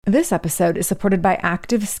This episode is supported by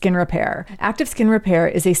Active Skin Repair. Active Skin Repair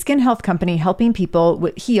is a skin health company helping people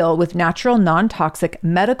heal with natural, non-toxic,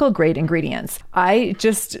 medical-grade ingredients. I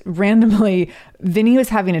just randomly, Vinny was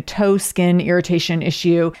having a toe skin irritation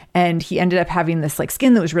issue, and he ended up having this like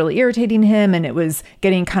skin that was really irritating him, and it was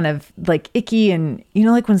getting kind of like icky, and you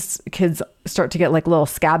know, like when kids start to get like little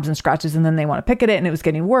scabs and scratches and then they want to pick at it, and it was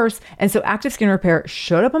getting worse. And so Active Skin Repair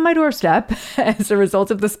showed up on my doorstep as a result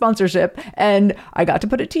of the sponsorship, and I got to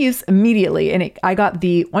put it to use immediately. And I got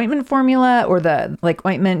the ointment formula, or the like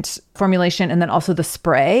ointment formulation, and then also the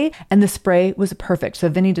spray, and the spray was perfect. So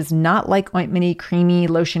Vinny does not like ointmenty, creamy,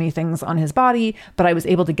 lotiony things on his body, but I was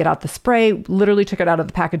able to get out the spray, literally took it out of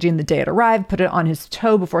the packaging the day it arrived, put it on his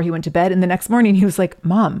toe before he went to bed. And the next morning he was like,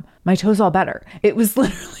 "Mom, my toe's all better." It was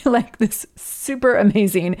literally like this super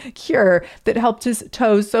amazing cure that helped his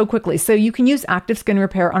toes so quickly. So you can use Active Skin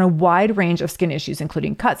Repair on a wide range of skin issues,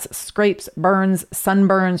 including cuts, scrapes, burns,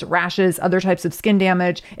 sunburns, rashes, other types of skin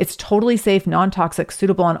damage. It's totally safe, non-toxic,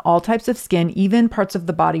 suitable on all types of skin, even parts of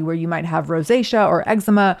the body where you might have rosacea or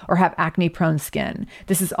eczema or have acne-prone skin.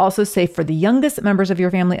 This is also safe for the youngest members of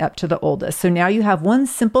your family up to the oldest. So now you have one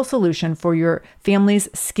simple solution for your family's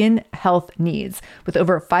skin health needs. With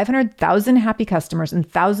over 500,000 happy customers and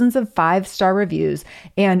thousands of 5-star reviews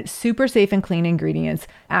and super safe and clean ingredients,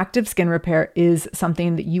 Active Skin Repair is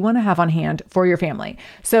something that you want to have on hand for your family.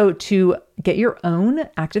 So to get your own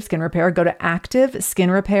Active Skin Repair, go to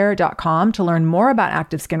activeskinrepair.com to learn more about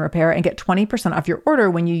Active Skin Repair and get 20% off your order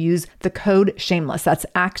when you use the code SHAMELESS. That's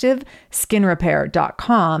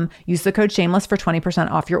activeskinrepair.com. Use the code SHAMELESS for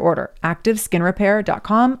 20% off your order.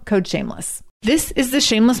 activeskinrepair.com, code SHAMELESS. This is the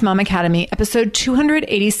Shameless Mom Academy, episode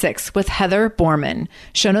 286 with Heather Boorman.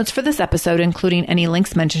 Show notes for this episode, including any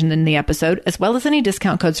links mentioned in the episode, as well as any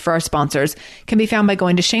discount codes for our sponsors, can be found by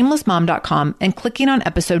going to shamelessmom.com and clicking on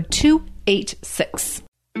episode 286.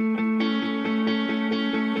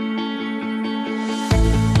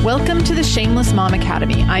 Welcome to the Shameless Mom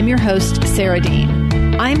Academy. I'm your host, Sarah Dean.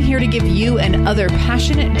 I'm here to give you and other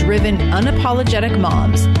passionate, driven, unapologetic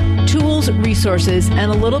moms tools, resources,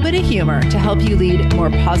 and a little bit of humor to help you lead more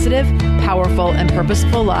positive, powerful, and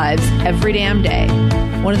purposeful lives every damn day.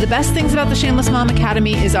 One of the best things about the Shameless Mom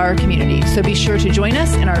Academy is our community, so be sure to join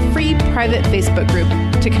us in our free private Facebook group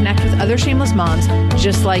to connect with other shameless moms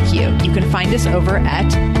just like you. You can find us over at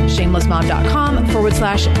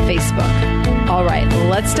shamelessmom.com/Facebook. All right,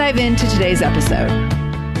 let's dive into today's episode.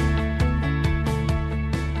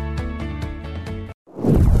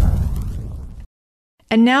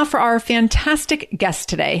 And now for our fantastic guest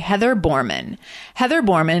today, Heather Boorman. Heather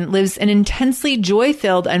Boorman lives an intensely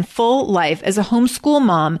joy-filled and full life as a homeschool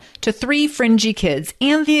mom to 3 Fringy kids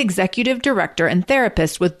and the executive director and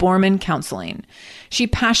therapist with Boorman Counseling. She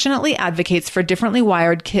passionately advocates for differently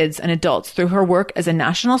wired kids and adults through her work as a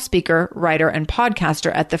national speaker, writer, and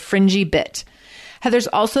podcaster at the Fringy Bit. Heather's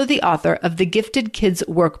also the author of the Gifted Kids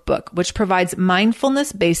Workbook, which provides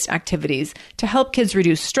mindfulness-based activities to help kids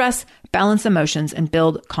reduce stress, balance emotions, and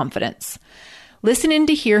build confidence. Listen in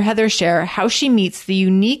to hear Heather share how she meets the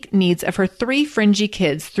unique needs of her 3 Fringy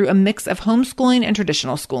kids through a mix of homeschooling and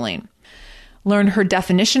traditional schooling. Learn her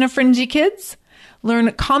definition of Fringy kids,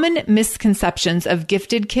 learn common misconceptions of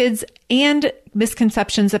gifted kids and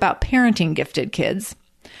misconceptions about parenting gifted kids.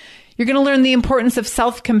 You're going to learn the importance of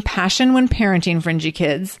self-compassion when parenting Fringy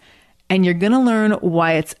kids, and you're going to learn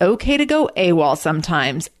why it's okay to go AWOL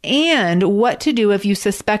sometimes and what to do if you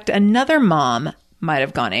suspect another mom might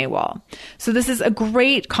have gone AWOL. So this is a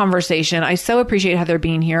great conversation. I so appreciate Heather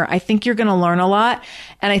being here. I think you're going to learn a lot,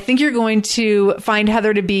 and I think you're going to find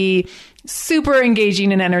Heather to be super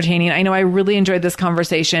engaging and entertaining. I know I really enjoyed this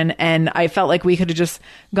conversation, and I felt like we could have just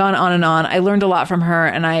gone on and on. I learned a lot from her,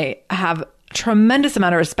 and I have tremendous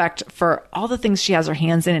amount of respect for all the things she has her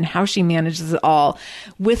hands in and how she manages it all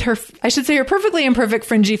with her, I should say, her perfectly imperfect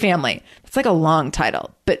Fringy family. It's like a long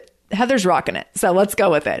title, but Heather's rocking it. So let's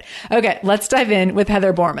go with it. Okay, let's dive in with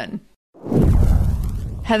Heather Boorman.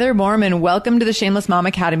 Heather Boorman, welcome to the Shameless Mom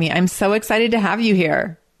Academy. I'm so excited to have you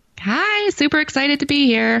here. Hi, super excited to be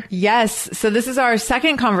here. Yes. So this is our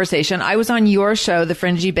second conversation. I was on your show, The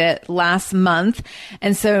Fringy Bit, last month.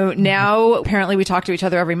 And so now apparently we talk to each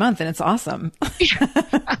other every month, and it's awesome.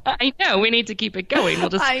 I know. We need to keep it going. We'll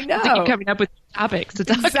just have to keep coming up with topics to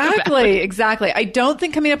talk about. Exactly. I don't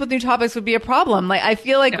think coming up with new topics would be a problem. Like, I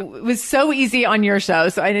feel like it was so easy on your show.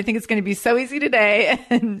 So I think it's going to be so easy today.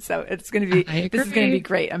 And so it's going to be, this is going to be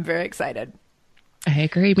great. I'm very excited. I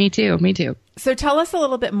agree. Me too. So tell us a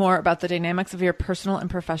little bit more about the dynamics of your personal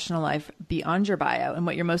and professional life beyond your bio and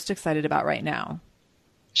what you're most excited about right now.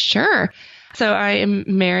 Sure. So I am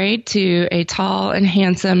married to a tall and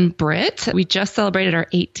handsome Brit. We just celebrated our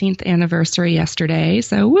 18th anniversary yesterday.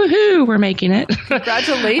 So woohoo, we're making it.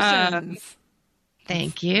 Congratulations.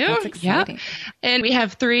 Thank you. That's exciting. Yep. And we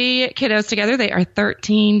have 3 kiddos together. They are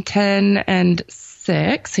 13, 10, and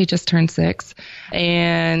 6. He just turned 6.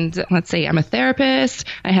 And let's see, I'm a therapist.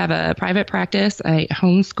 I have a private practice. I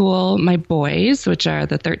homeschool my boys, which are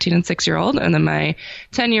the 13 and 6-year-old. And then my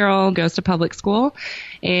 10-year-old goes to public school.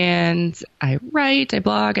 And I write, I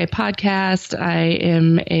blog, I podcast. I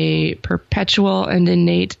am a perpetual and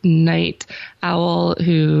innate night owl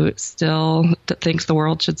who still thinks the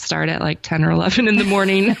world should start at like 10 or 11 in the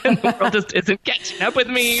morning. And the world just isn't catching up with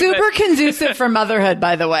me. Super conducive for motherhood,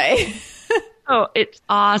 by the way. Oh, it's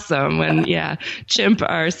awesome when, Chimp,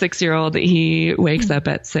 our 6-year-old, he wakes up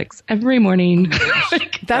at 6 every morning.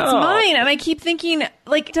 That's mine. And I keep thinking,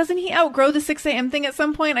 like, doesn't he outgrow the 6 a.m. thing at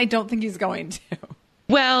some point? I don't think he's going to.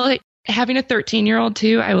 Well, having a 13-year-old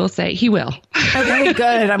too, I will say he will. Okay,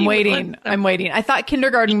 good. I'm waiting. I thought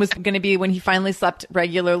kindergarten was going to be when he finally slept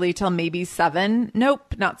regularly till maybe 7.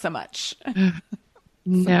 Nope, not so much.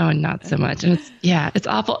 No, not so much. And it's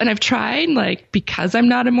awful. And I've tried, like, because I'm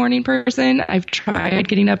not a morning person, I've tried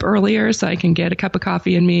getting up earlier so I can get a cup of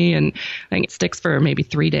coffee in me, and I think it sticks for maybe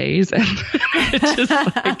 3 days, and it just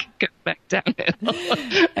like goes back downhill.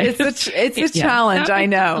 It's a challenge. I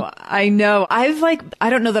know. I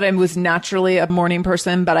don't know that I was naturally a morning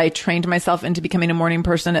person, but I trained myself into becoming a morning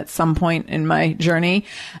person at some point in my journey.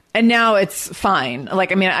 And now it's fine.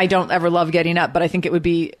 Like, I mean, I don't ever love getting up, but I think it would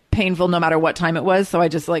be painful no matter what time it was. So I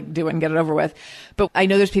just like do it and get it over with. But I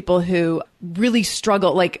know there's people who really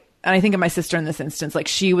struggle. Like, and I think of my sister in this instance, like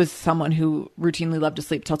she was someone who routinely loved to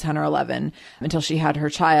sleep till 10 or 11 until she had her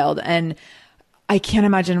child. And I can't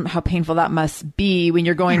imagine how painful that must be when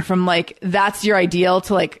you're going from like, that's your ideal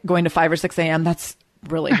to like going to 5 or 6 a.m. That's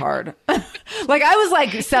really hard. Like I was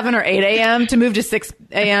like 7 or 8 a.m. to move to 6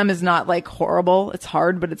 a.m. is not like horrible. It's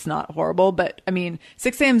hard, but it's not horrible. But I mean,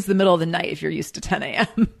 6 a.m. is the middle of the night if you're used to 10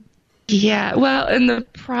 a.m. Yeah. Well, and the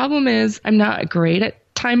problem is I'm not great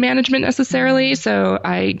at time management necessarily. So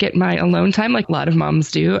I get my alone time like a lot of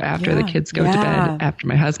moms do after the kids go to bed, after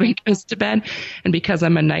my husband goes to bed. And because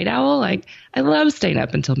I'm a night owl, like I love staying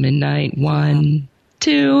up until midnight, 1,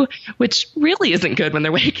 2, which really isn't good when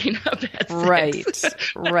they're waking up at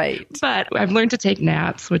 6. Right. But I've learned to take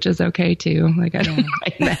naps, which is okay too. Like I don't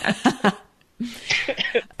mind that.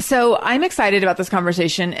 So I'm excited about this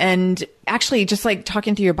conversation, and actually just like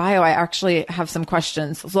talking through your bio, I actually have some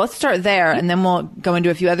questions. So let's start there and then we'll go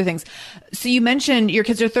into a few other things. So you mentioned your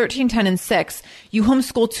kids are 13, 10, and 6. You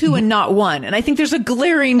homeschool 2 and not 1. And I think there's a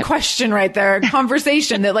glaring question right there, a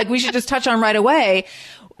conversation that like we should just touch on right away.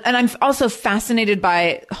 And I'm also fascinated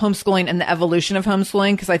by homeschooling and the evolution of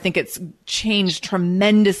homeschooling because I think it's changed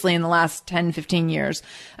tremendously in the last 10, 15 years,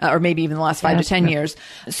 or maybe even the last 5 to 10 years.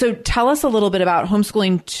 So tell us a little bit about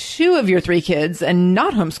homeschooling 2 of your 3 kids and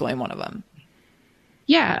not homeschooling one of them.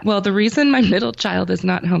 Yeah, well, the reason my middle child is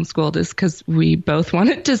not homeschooled is because we both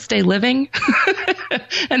wanted to stay living,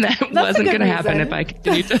 and that wasn't going to happen if I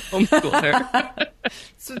continued to homeschool her.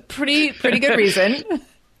 It's a pretty good reason.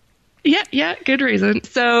 Yeah, good reason.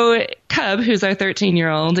 So Cub, who's our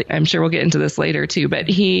 13-year-old, I'm sure we'll get into this later too, but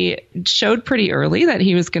he showed pretty early that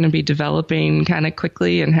he was going to be developing kind of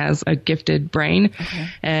quickly and has a gifted brain. Okay.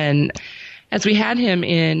 And as we had him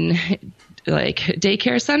in like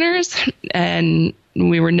daycare centers and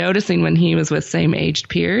we were noticing when he was with same aged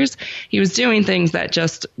peers, he was doing things that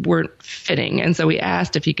just weren't fitting. And so we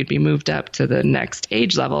asked if he could be moved up to the next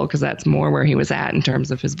age level because that's more where he was at in terms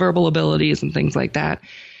of his verbal abilities and things like that.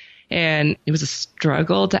 And it was a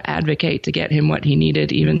struggle to advocate to get him what he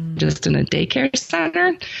needed, even just in a daycare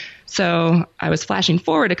center. So I was flashing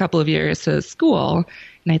forward a couple of years to school,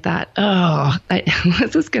 and I thought,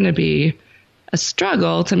 this is going to be a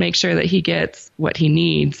struggle to make sure that he gets what he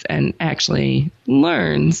needs and actually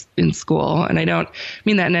learns in school. And I don't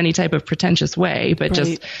mean that in any type of pretentious way, but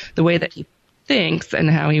just the way that he thinks and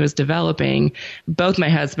how he was developing. Both my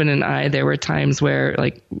husband and I, there were times where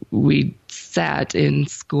like we sat in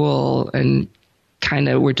school and kind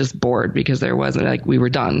of were just bored because there wasn't like we were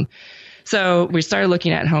done. So we started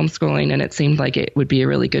looking at homeschooling, and it seemed like it would be a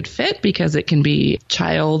really good fit because it can be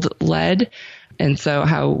child-led. And so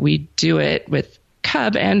how we do it with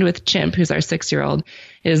Cub and with Chimp, who's our 6-year-old,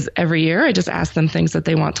 is every year I just ask them things that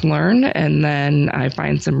they want to learn, and then I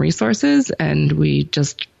find some resources and we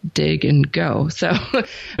just dig and go. So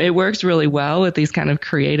it works really well with these kind of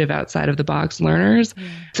creative outside of the box learners.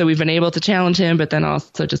 So we've been able to challenge him, but then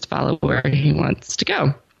also just follow where he wants to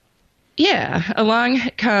go. Yeah, along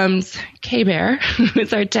comes K-Bear,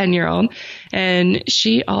 who's our 10-year-old, and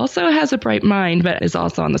she also has a bright mind, but is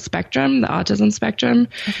also on the spectrum, the autism spectrum,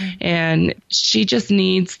 and she just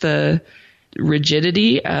needs the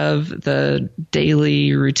rigidity of the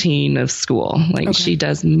daily routine of school. Like she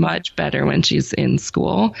does much better when she's in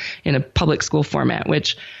school, in a public school format,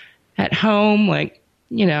 which at home, like,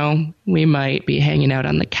 you know, we might be hanging out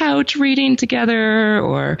on the couch reading together,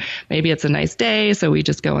 or maybe it's a nice day, so we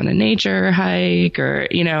just go on a nature hike, or,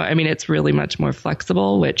 you know, I mean, it's really much more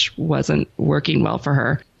flexible, which wasn't working well for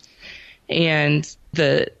her. And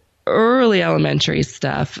the early elementary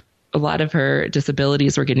stuff, a lot of her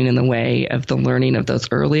disabilities were getting in the way of the learning of those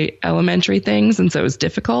early elementary things. And so it was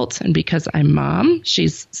difficult. And because I'm mom,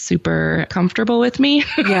 she's super comfortable with me.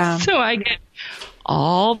 Yeah. So I get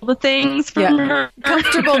all the things from her.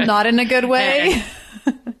 Comfortable, not in a good way.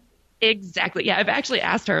 Exactly. Yeah. I've actually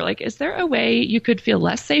asked her, like, is there a way you could feel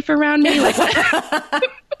less safe around me? Like,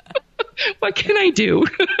 what can I do?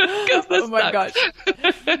 Oh my gosh.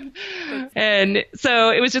 And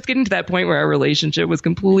so it was just getting to that point where our relationship was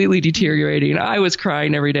completely deteriorating. I was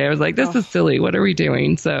crying every day. I was like, this is silly. What are we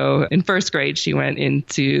doing? So in first grade, she went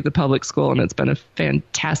into the public school, and it's been a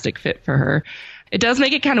fantastic fit for her. It does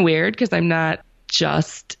make it kind of weird because I'm not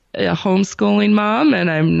just a homeschooling mom,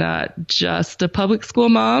 and I'm not just a public school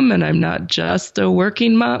mom, and I'm not just a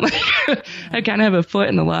working mom. I kind of have a foot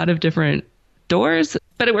in a lot of different doors,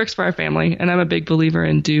 but it works for our family. And I'm a big believer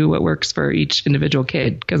in do what works for each individual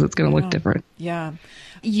kid, because it's going to look different. Yeah.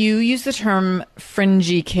 You use the term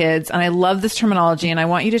fringy kids, and I love this terminology. And I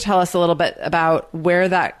want you to tell us a little bit about where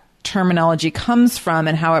that terminology comes from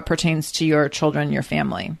and how it pertains to your children, your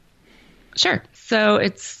family. Sure. So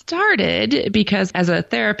it started because as a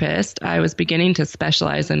therapist, I was beginning to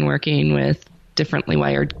specialize in working with differently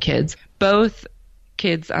wired kids, both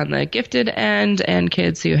kids on the gifted end and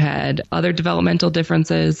kids who had other developmental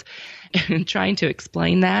differences. And trying to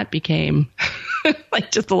explain that became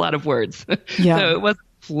like just a lot of words. Yeah. So it wasn't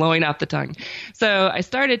flowing off the tongue. So I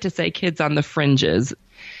started to say kids on the fringes.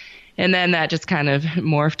 And then that just kind of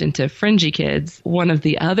morphed into fringy kids. One of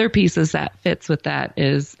the other pieces that fits with that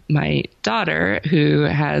is my daughter, who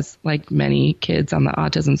has, like many kids on the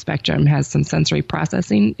autism spectrum, has some sensory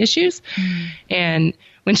processing issues. And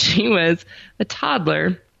when she was a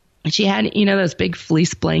toddler, she had, you know, those big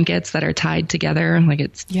fleece blankets that are tied together. Like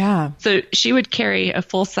it's, so she would carry a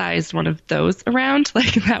full-sized one of those around.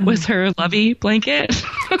 Like that was her lovey blanket.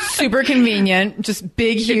 Super convenient. Just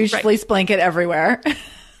big, huge fleece blanket everywhere.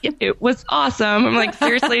 It was awesome. I'm like,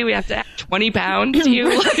 seriously, we have to add 20 pounds to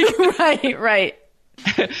you? Like, right.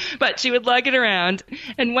 But she would lug it around.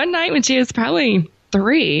 And one night when she was probably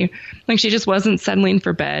 3, like she just wasn't settling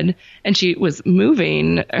for bed, and she was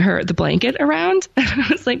moving the blanket around. I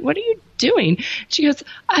was like, what are you doing? She goes,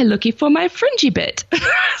 I'm looking for my fringy bit.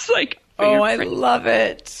 It's like, oh, I love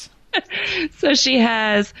it. So she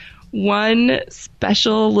has one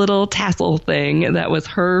special little tassel thing that was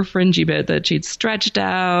her fringy bit that she'd stretched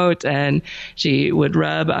out, and she would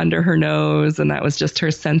rub under her nose, and that was just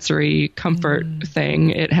her sensory comfort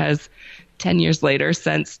thing. It has 10 years later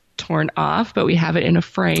since torn off, but we have it in a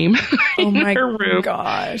frame in her room.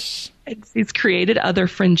 Gosh. And she's created other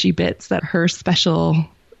fringy bits that are her special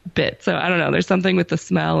bit. So I don't know, there's something with the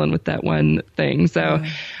smell and with that one thing. So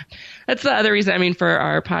that's the other reason. I mean, for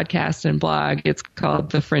our podcast and blog, it's called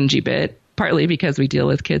The Fringy Bit, partly because we deal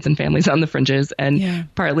with kids and families on the fringes, and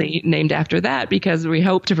partly named after that because we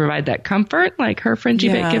hope to provide that comfort like her fringy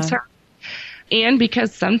bit gives her. And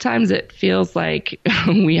because sometimes it feels like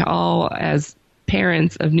we all, as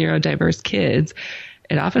parents of neurodiverse kids,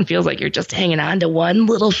 it often feels like you're just hanging on to one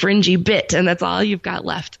little fringy bit, and that's all you've got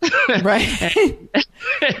left. Right.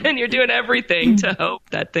 And you're doing everything to hope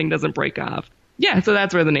that thing doesn't break off. Yeah, so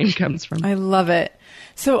that's where the name comes from. I love it.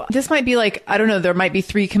 So this might be like, I don't know, there might be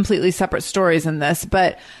 3 completely separate stories in this,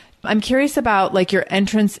 but I'm curious about like your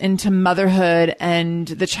entrance into motherhood and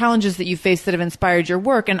the challenges that you faced that have inspired your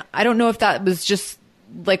work. And I don't know if that was just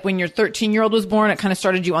like when your 13-year-old was born, it kind of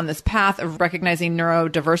started you on this path of recognizing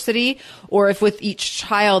neurodiversity, or if with each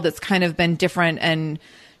child it's kind of been different and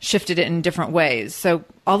shifted it in different ways. So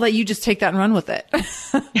I'll let you just take that and run with it.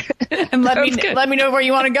 And let me know where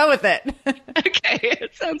you want to go with it. Okay,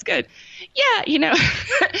 it sounds good. Yeah, you know,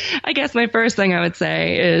 I guess my first thing I would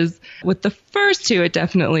say is with the first 2, it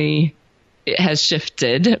has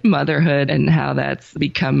shifted motherhood and how that's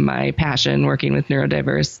become my passion, working with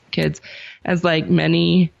neurodiverse kids. As like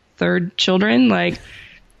many third children, like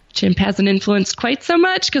chimp hasn't influenced quite so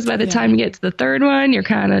much, because by the time you get to the third one, you're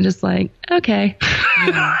kind of just like, okay,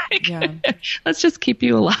 let's just keep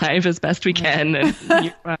you alive as best we can, and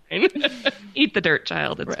you're fine. Eat the dirt,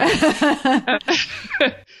 child. It's fine.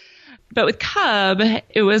 But with Cub,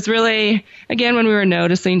 it was really, again, when we were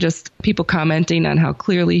noticing just people commenting on how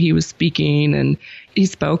clearly he was speaking, and he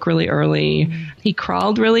spoke really early. He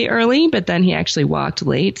crawled really early, but then he actually walked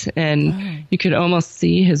late, and you could almost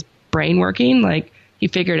see his brain working. Like, he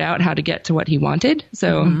figured out how to get to what he wanted.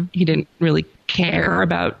 So he didn't really care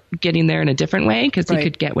about getting there in a different way because he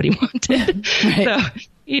could get what he wanted. So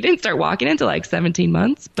he didn't start walking until like 17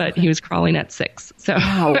 months, but he was crawling at 6. So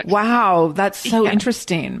wow. That's so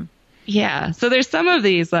interesting. Yeah. So there's some of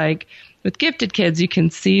these, like with gifted kids, you can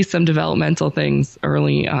see some developmental things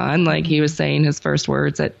early on. Like he was saying his first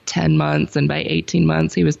words at 10 months, and by 18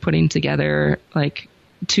 months, he was putting together like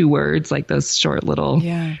 2 words, like those short little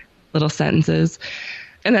sentences.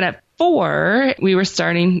 And then at 4, we were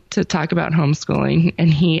starting to talk about homeschooling,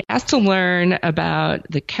 and he asked to learn about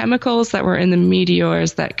the chemicals that were in the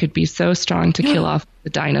meteors that could be so strong to kill off the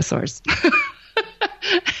dinosaurs.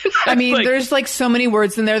 I mean, like, there's like so many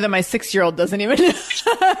words in there that my 6-year-old doesn't even know.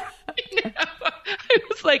 I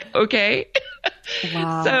was like, okay.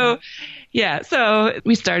 Wow. So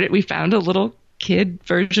we found a little kid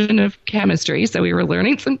version of chemistry. So we were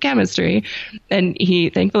learning some chemistry, and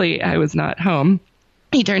thankfully I was not home.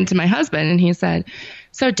 He turned to my husband and he said,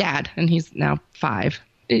 "So Dad," and he's now 5.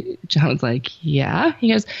 John was like, "Yeah."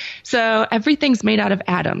 He goes, "So everything's made out of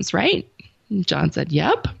atoms, right?" And John said,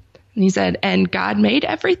 "Yep." And he said, "And God made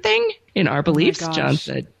everything in our beliefs?" John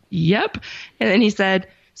said, "Yep." And then he said,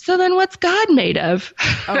 "So then what's God made of?"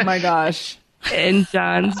 Oh my gosh. And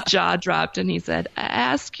John's jaw dropped and he said,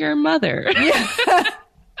 "Ask your mother." Yeah.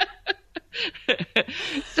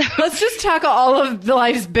 So, let's just tackle all of the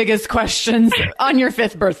life's biggest questions on your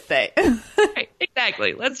 5th birthday. Right,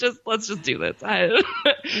 exactly. Let's just do this.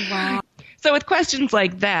 Wow. So with questions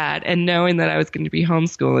like that, and knowing that I was going to be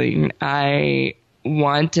homeschooling, I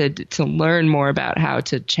wanted to learn more about how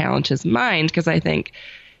to challenge his mind, because I think,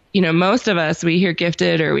 most of us, we hear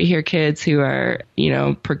gifted or we hear kids who are,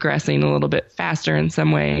 progressing a little bit faster in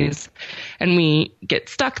some ways, and we get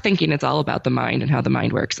stuck thinking it's all about the mind and how the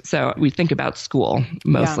mind works. So we think about school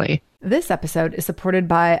mostly. Yeah. This episode is supported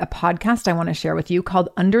by a podcast I want to share with you called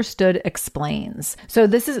Understood Explains. So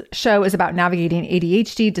show is about navigating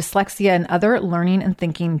ADHD, dyslexia, and other learning and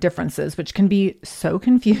thinking differences, which can be so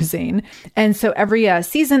confusing. And so every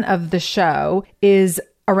season of the show is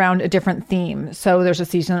around a different theme. So there's a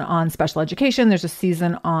season on special education, there's a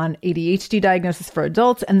season on ADHD diagnosis for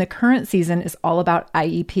adults, and the current season is all about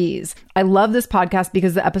IEPs. I love this podcast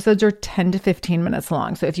because the episodes are 10 to 15 minutes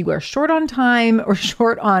long. So if you are short on time or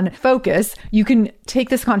short on focus, you can take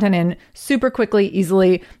this content in super quickly,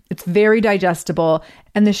 easily. It's very digestible.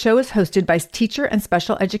 And the show is hosted by teacher and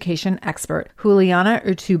special education expert Juliana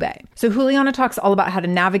Urtube. So Juliana talks all about how to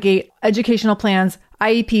navigate educational plans,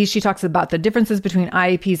 IEPs. She talks about the differences between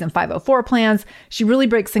IEPs and 504 plans. She really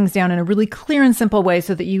breaks things down in a really clear and simple way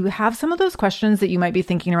so that you have some of those questions that you might be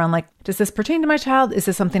thinking around, like, does this pertain to my child? Is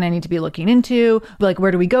this something I need to be looking into? Like,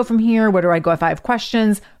 where do we go from here? Where do I go if I have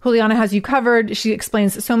questions? Juliana has you covered. She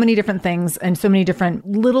explains so many different things and so many different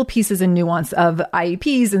little pieces and nuance of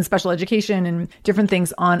IEPs and special education and different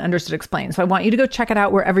things on Understood Explains. So I want you to go check it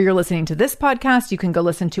out wherever you're listening to this podcast. You can go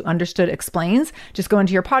listen to Understood Explains. Just go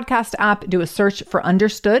into your podcast app, do a search for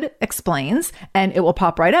Understood Explains, and it will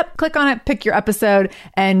pop right up. Click on it, pick your episode,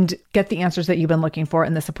 and get the answers that you've been looking for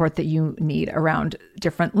and the support that you need around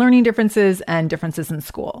different learning differences and differences in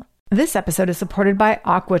school. This episode is supported by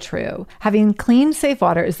AquaTrue. Having clean, safe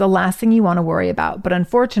water is the last thing you want to worry about. But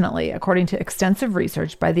unfortunately, according to extensive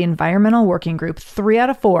research by the Environmental Working Group, 3 out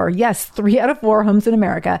of 4 homes in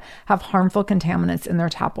America have harmful contaminants in their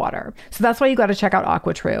tap water. So that's why you got to check out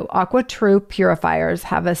AquaTrue. AquaTrue purifiers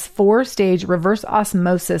have a 4-stage reverse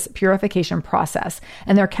osmosis purification process.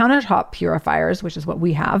 And their countertop purifiers, which is what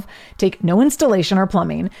we have, take no installation or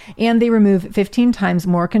plumbing, and they remove 15 times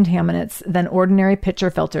more contaminants than ordinary pitcher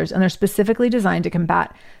filters. And they're specifically designed to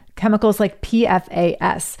combat chemicals like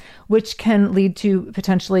PFAS, which can lead to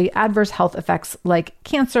potentially adverse health effects like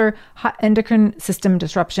cancer, endocrine system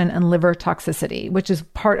disruption, and liver toxicity, which is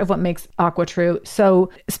part of what makes AquaTrue so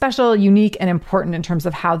special, unique, and important in terms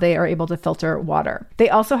of how they are able to filter water. They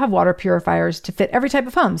also have water purifiers to fit every type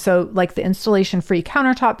of home. So like the installation-free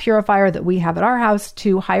countertop purifier that we have at our house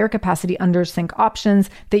to higher capacity under sink options.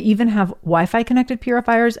 They even have Wi-Fi connected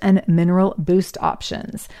purifiers and mineral boost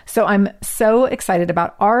options. So I'm so excited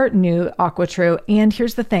about our new AquaTrue. And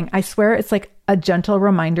here's the thing. I swear it's like a gentle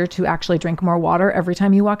reminder to actually drink more water every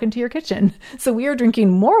time you walk into your kitchen. So we are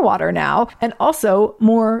drinking more water now and also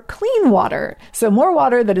more clean water. So more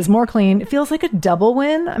water that is more clean. It feels like a double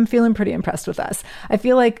win. I'm feeling pretty impressed with us. I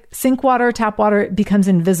feel like sink water, tap water becomes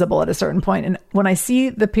invisible at a certain point. And when I see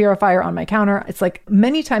the purifier on my counter, it's like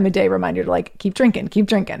many times a day reminder to like, keep drinking, keep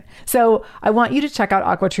drinking. So I want you to check out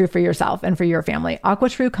AquaTrue for yourself and for your family.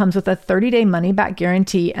 AquaTrue comes with a 30-day money-back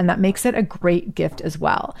guarantee, and that makes it a great gift as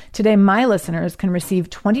well. Today, my listeners can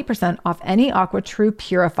receive 20% off any AquaTrue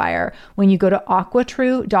purifier when you go to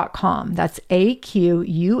aquatrue.com. That's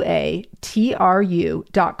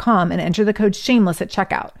AQUATRU.com and enter the code shameless at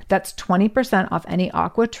checkout. That's 20% off any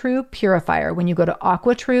AquaTrue purifier when you go to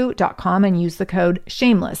aquatrue.com and use the code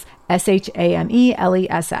shameless, SHAMELESS.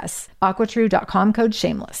 aquatrue.com, code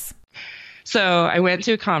shameless. So I went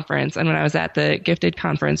to a conference, and when I was at the gifted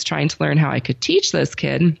conference trying to learn how I could teach this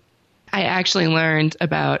kid, I actually learned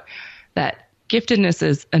about that giftedness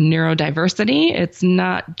is a neurodiversity. It's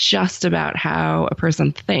not just about how a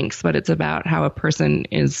person thinks, but it's about how a person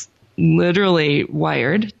is literally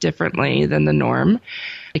wired differently than the norm,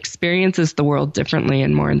 experiences the world differently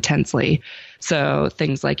and more intensely. So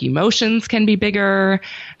things like emotions can be bigger,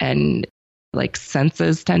 and like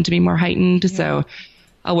senses tend to be more heightened. Yeah. So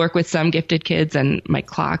I'll work with some gifted kids, and my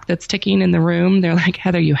clock that's ticking in the room, they're like,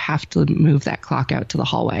 Heather, you have to move that clock out to the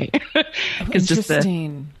hallway. Because just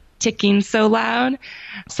the ticking so loud.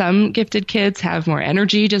 Some gifted kids have more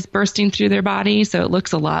energy just bursting through their body. So it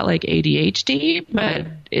looks a lot like ADHD, but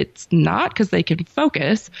it's not, because they can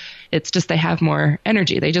focus. It's just they have more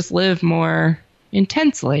energy. They just live more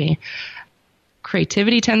intensely.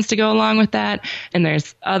 Creativity tends to go along with that. And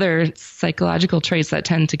there's other psychological traits that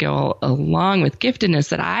tend to go along with giftedness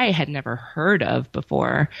that I had never heard of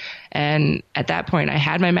before. And at that point, I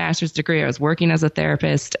had my master's degree. I was working as a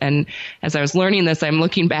therapist. And as I was learning this, I'm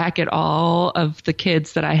looking back at all of the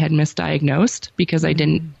kids that I had misdiagnosed because I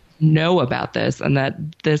didn't know about this, and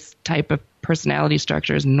that this type of personality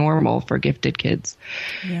structure is normal for gifted kids.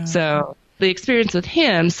 Yeah. So the experience with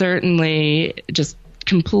him certainly just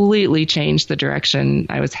completely changed the direction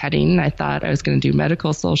I was heading. I thought I was going to do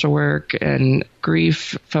medical social work and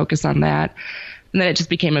grief, focus on that. And then it just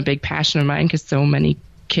became a big passion of mine because so many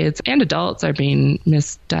kids and adults are being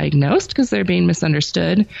misdiagnosed because they're being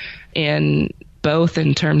misunderstood, and both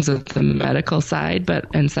in terms of the medical side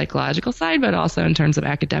and psychological side, but also in terms of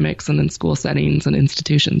academics and then school settings and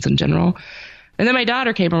institutions in general. And then my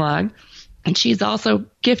daughter came along. And she's also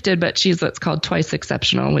gifted, but she's what's called twice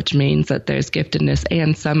exceptional, which means that there's giftedness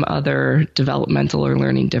and some other developmental or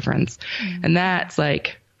learning difference. Mm-hmm. And that's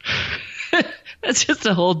like, that's just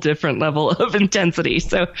a whole different level of intensity.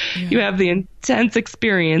 So you have the intense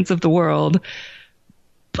experience of the world,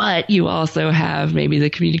 but you also have maybe the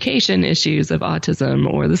communication issues of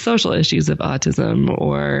autism or the social issues of autism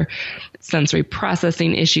or sensory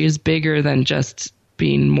processing issues bigger than just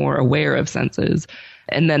being more aware of senses.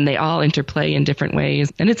 And then they all interplay in different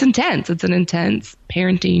ways. And it's intense. It's an intense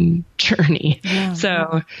parenting journey. Yeah.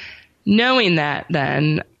 So knowing that,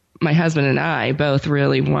 then my husband and I both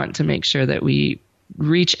really want to make sure that we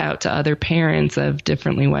reach out to other parents of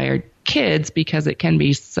differently wired kids, because it can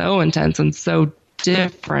be so intense and so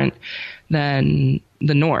different than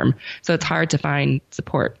the norm. So it's hard to find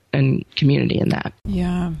support and community in that.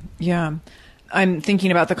 Yeah. Yeah. I'm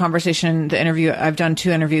thinking about the conversation, the interview. I've done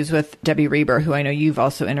 2 interviews with Debbie Reber, who I know you've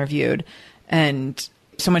also interviewed. And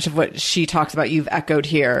so much of what she talks about, you've echoed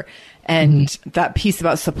here. And that piece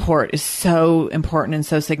about support is so important and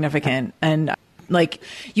so significant. And like,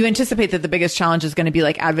 you anticipate that the biggest challenge is going to be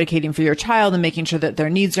like advocating for your child and making sure that their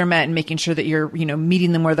needs are met and making sure that you're,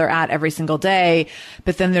 meeting them where they're at every single day.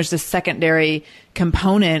 But then there's this secondary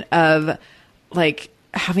component of like,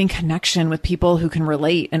 having connection with people who can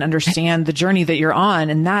relate and understand the journey that you're on.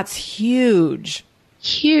 And that's huge.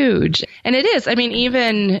 Huge. And it is. I mean,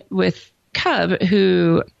 even with Cub,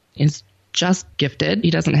 who is just gifted,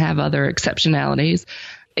 he doesn't have other exceptionalities.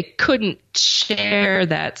 I couldn't share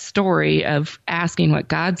that story of asking what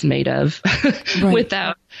God's made of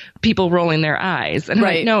without people rolling their eyes. And I'm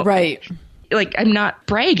like, no, like, I'm not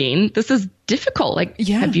bragging. This is difficult. Like,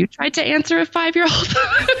 have you tried to answer a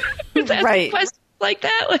 5-year-old? Questions like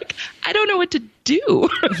that? Like, I don't know what to do.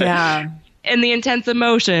 Yeah. And the intense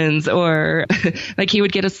emotions, or like he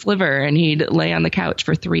would get a sliver and he'd lay on the couch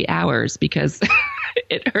for 3 hours because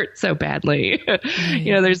it hurt so badly.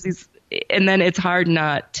 There's these, and then it's hard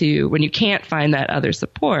not to, when you can't find that other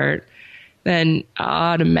support, then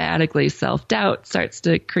automatically self-doubt starts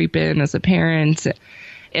to creep in as a parent.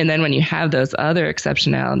 And then when you have those other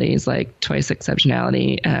exceptionalities, like twice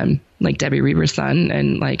exceptionality, like Debbie Reber's son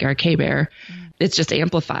and like our K-Bear, it's just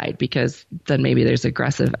amplified because then maybe there's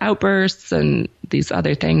aggressive outbursts and these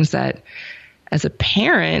other things that as a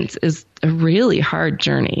parent is a really hard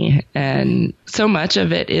journey. And so much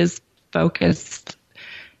of it is focused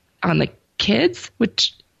on the kids,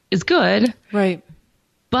 which is good. Right.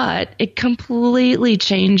 But it completely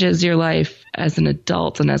changes your life as an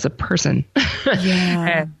adult and as a person.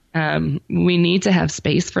 Yeah. And, we need to have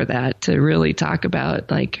space for that to really talk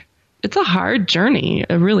about, like, it's a hard journey,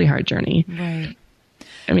 a really hard journey. Right.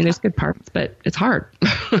 I mean, there's good parts, but it's hard.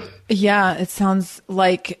 Yeah. It sounds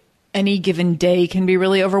like any given day can be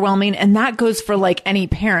really overwhelming. And that goes for like any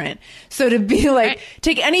parent. So to be like, Right.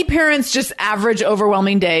 take any parent's just average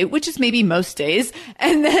overwhelming day, which is maybe most days,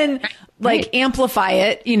 and then like amplify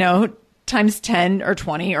it, you know, times 10 or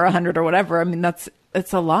 20 or 100 or whatever. I mean,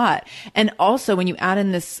 it's a lot. And also when you add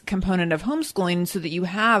in this component of homeschooling so that you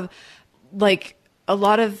have like a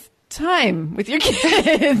lot of time with your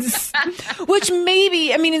kids, which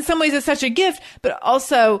maybe, I mean, in some ways it's such a gift, but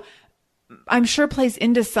also I'm sure plays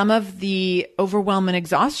into some of the overwhelm and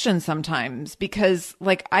exhaustion sometimes, because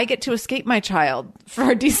like I get to escape my child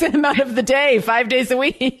for a decent amount of the day, 5 days a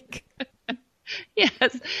week.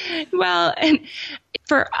 Yes. Well, and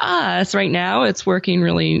for us right now, it's working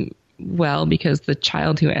really well because the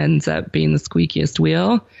child who ends up being the squeakiest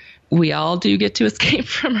wheel, we all do get to escape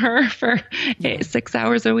from her for 6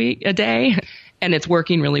 hours a day, and it's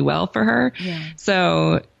working really well for her. Yeah.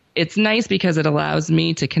 So it's nice because it allows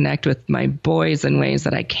me to connect with my boys in ways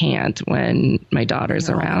that I can't when my daughter's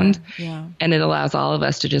around. Yeah. And it allows all of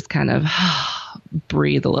us to just kind of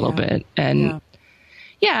breathe a little bit. And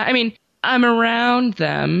I mean, I'm around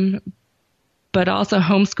them, but also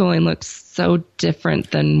homeschooling looks so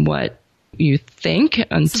different than what you think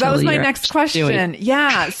until So that was my next question. doing.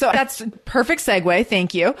 Yeah. So that's perfect segue.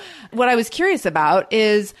 Thank you. What I was curious about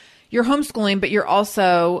is you're homeschooling, but you're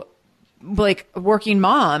also like a working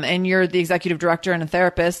mom and you're the executive director and a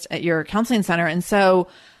therapist at your counseling center. And so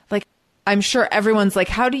like, I'm sure everyone's like,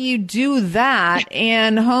 how do you do that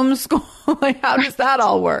and homeschool? Like, how does that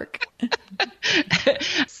all work?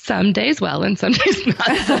 Some days well and some days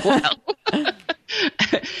not so well.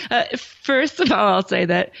 First of all, I'll say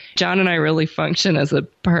that John and I really function as a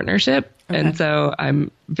partnership. Okay. And so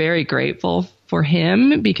I'm very grateful for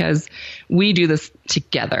him because we do this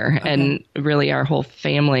together. Okay. And really our whole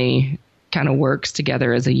family kind of works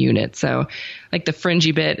together as a unit. So like the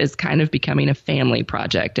Fringy bit is kind of becoming a family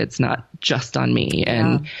project. It's not just on me. Yeah.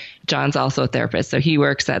 And John's also a therapist. So he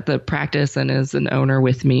works at the practice and is an owner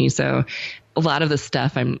with me. So a lot of the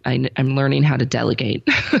stuff I'm learning how to delegate.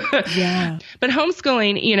 Yeah. But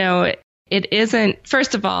homeschooling, you know, it isn't,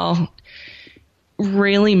 first of all,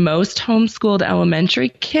 really most homeschooled elementary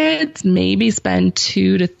kids maybe spend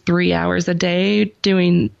 2 to 3 hours a day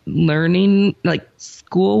doing learning, like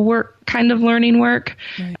schoolwork kind of learning work.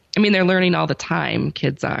 Right. I mean, they're learning all the time,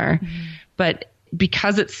 kids are. Mm-hmm. But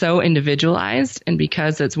because it's so individualized and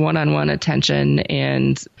because it's one-on-one attention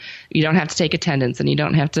and you don't have to take attendance and you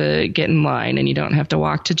don't have to get in line and you don't have to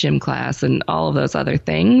walk to gym class and all of those other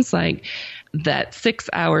things, like that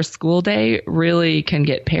 6-hour school day really can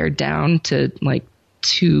get pared down to like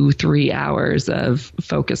 2-3 hours of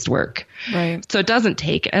focused work. Right. So it doesn't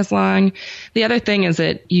take as long. The other thing is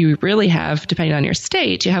that you really have, depending on your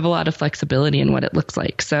state, you have a lot of flexibility in what it looks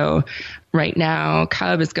like. So right now,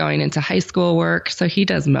 Cub is going into high school work, so he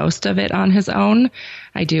does most of it on his own.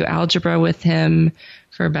 I do algebra with him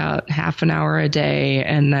for about half an hour a day,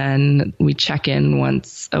 and then we check in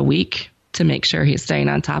once a week to make sure he's staying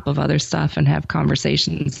on top of other stuff and have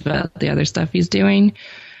conversations about the other stuff he's doing.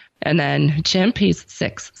 And then Chimp, he's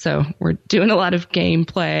 6. So we're doing a lot of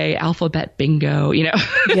gameplay, alphabet bingo, you know.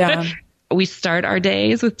 Yeah. We start our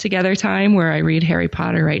days with together time where I read Harry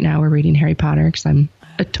Potter. Right now we're reading Harry Potter because I'm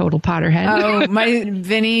a total Potterhead. Oh, my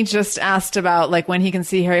Vinny just asked about like when he can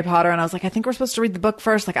see Harry Potter. And I was like, I think we're supposed to read the book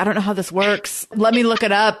first. Like, I don't know how this works. Let me look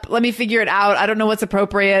it up. Let me figure it out. I don't know what's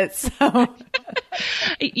appropriate. So,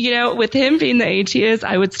 you know, with him being the age he is,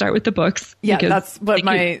 I would start with the books. Yeah, that's what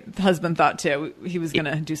my husband thought too. He was going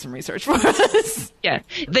to do some research for us. Yeah.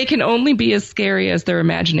 They can only be as scary as their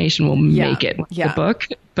imagination will make it with the book.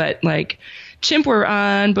 But like, Chimp, we're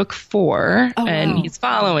on book 4 and he's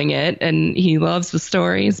following it and he loves the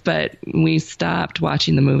stories, but we stopped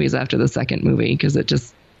watching the movies after the second movie because it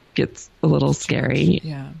just gets a little scary.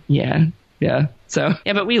 Yeah. So,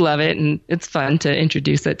 but we love it and it's fun to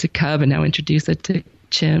introduce it to Cub and now introduce it to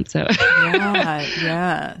Chimp. So,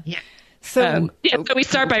 yeah. So we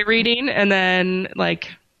start by reading and then like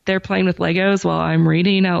they're playing with Legos while I'm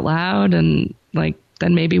reading out loud and like,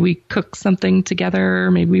 then maybe we cook something together, or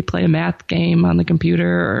maybe we play a math game on the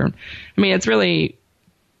computer. Or, I mean, it's really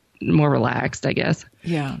more relaxed, I guess.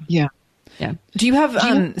 Yeah. Yeah. Yeah. Do you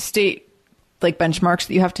have state like benchmarks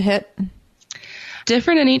that you have to hit?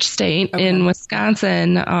 Different in each state. Okay. In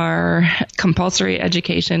Wisconsin, our compulsory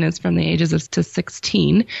education is from the ages of to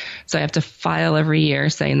 16. So I have to file every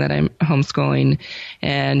year saying that I'm homeschooling.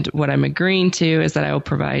 And what I'm agreeing to is that I will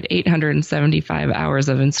provide 875 hours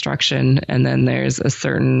of instruction. And then there's a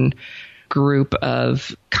certain group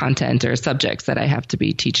of content or subjects that I have to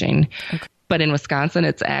be teaching. Okay. But in Wisconsin,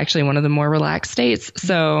 it's actually one of the more relaxed states.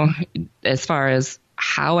 So as far as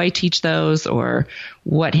how I teach those or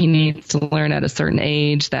what he needs to learn at a certain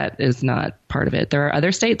age, that is not part of it. There are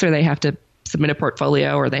other states where they have to submit a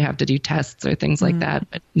portfolio or they have to do tests or things like that,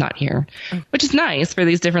 but not here, which is nice for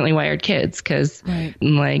these differently wired kids because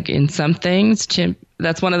like in some things,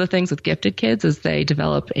 that's one of the things with gifted kids is they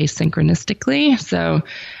develop asynchronistically. So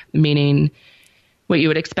meaning what you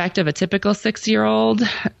would expect of a typical 6-year-old,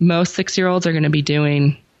 most 6-year-olds are going to be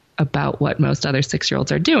doing about what most other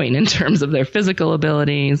 6-year-olds are doing in terms of their physical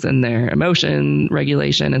abilities and their emotion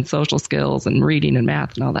regulation and social skills and reading and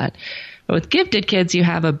math and all that. But with gifted kids, you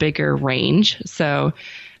have a bigger range. So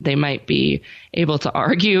they might be able to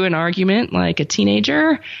argue an argument like a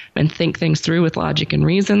teenager and think things through with logic and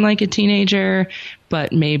reason like a teenager,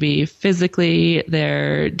 but maybe physically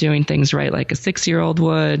they're doing things right like a 6-year-old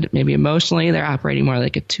would. Maybe emotionally they're operating more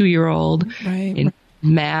like a 2-year-old. Right. In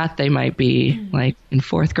math, they might be like in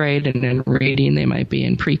 4th grade, and in reading, they might be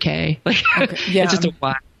in pre-K. Like, it's just a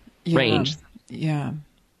wide range. Yeah.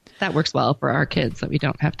 That works well for our kids, so we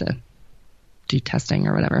don't have to do testing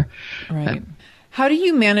or whatever. Right. How do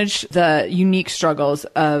you manage the unique struggles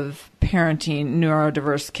of parenting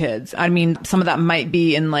neurodiverse kids? I mean, some of that might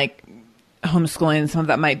be in like homeschooling, some of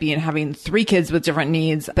that might be in having 3 kids with different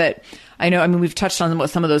needs, but I mean, we've touched on what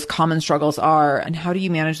some of those common struggles are, and how do you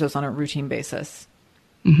manage those on a routine basis?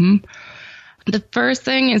 Mm-hmm. The first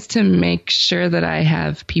thing is to make sure that I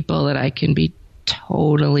have people that I can be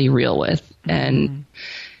totally real with. And,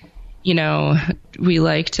 we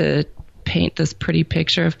like to paint this pretty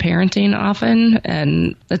picture of parenting often,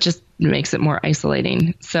 and that just makes it more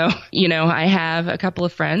isolating. So, I have a couple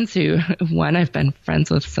of friends who, one I've been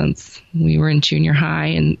friends with since we were in junior high,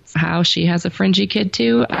 and how she has a fringy kid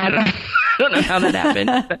too. I don't know how that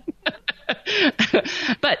happened.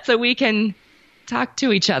 But so we can talk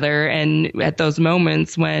to each other, and at those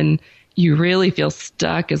moments when you really feel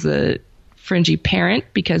stuck as a fringy parent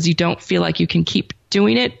because you don't feel like you can keep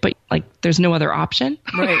doing it, but like there's no other option.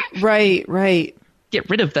 Right. Get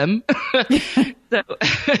rid of them.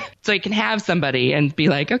 So you can have somebody and be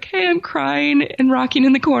like, okay, I'm crying and rocking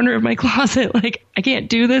in the corner of my closet. Like, I can't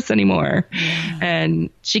do this anymore. Yeah. And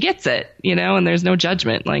she gets it, and there's no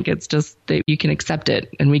judgment. Like, it's just that you can accept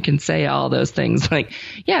it, and we can say all those things like,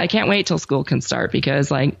 yeah, I can't wait till school can start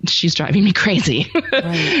because like she's driving me crazy.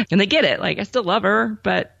 Right. And they get it. Like, I still love her,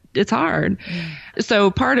 but it's hard. Yeah. So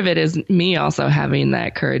part of it is me also having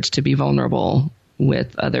that courage to be vulnerable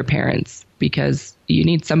with other parents, because you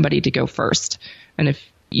need somebody to go first. And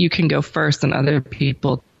if you can go first and other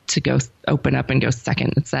people to go open up and go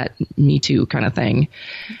second, it's that Me Too kind of thing.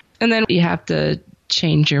 And then you have to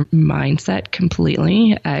change your mindset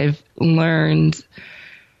completely. I've learned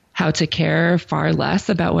how to care far less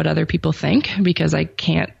about what other people think, because I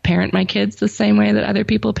can't parent my kids the same way that other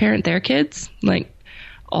people parent their kids. Like,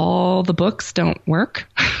 all the books don't work.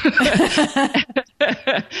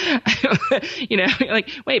 Like,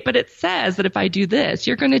 wait, but it says that if I do this,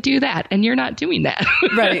 you're going to do that, and you're not doing that.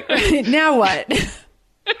 Right. Now what?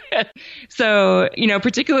 So,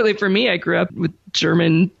 particularly for me, I grew up with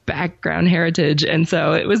German background heritage. And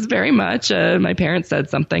so it was very much my parents said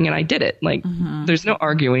something and I did it. Like, there's no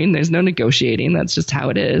arguing. There's no negotiating. That's just how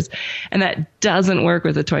it is. And that doesn't work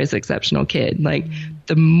with a twice exceptional kid. Like,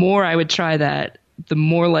 the more I would try that, the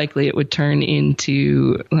more likely it would turn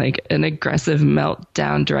into like an aggressive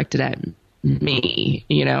meltdown directed at me.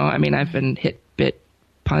 I mean, I've been hit, bit,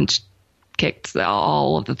 punched, kicked,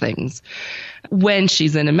 all of the things when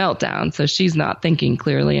she's in a meltdown. So she's not thinking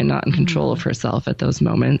clearly and not in control of herself at those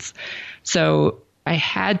moments. So I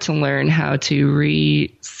had to learn how to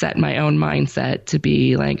reset my own mindset to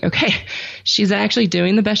be like, okay, she's actually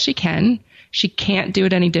doing the best she can. She can't do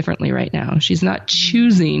it any differently right now. She's not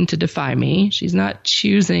choosing to defy me. She's not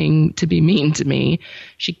choosing to be mean to me.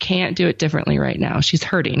 She can't do it differently right now. She's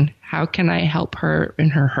hurting. How can I help her in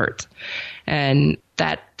her hurt? And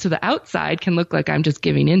that to the outside can look like I'm just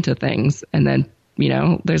giving into things. And then,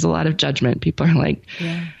 there's a lot of judgment. People are like,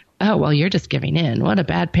 oh, well, you're just giving in. What a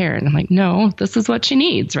bad parent. I'm like, no, this is what she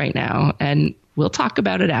needs right now. And we'll talk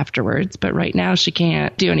about it afterwards. But right now she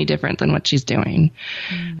can't do any different than what she's doing.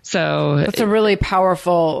 So that's a really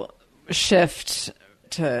powerful shift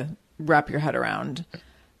to wrap your head around.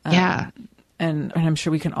 Yeah. And I'm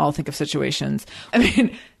sure we can all think of situations. I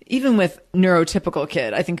mean, even with neurotypical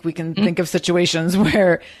kid, I think we can think of situations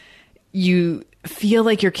where you feel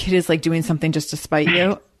like your kid is like doing something just to spite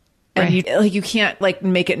you. And you can't like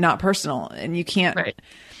make it not personal, and you can't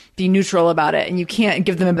be neutral about it, and you can't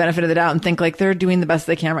give them a benefit of the doubt and think like they're doing the best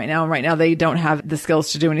they can right now. And right now they don't have the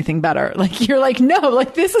skills to do anything better. Like you're like, no,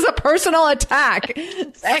 like this is a personal attack.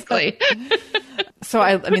 Exactly. So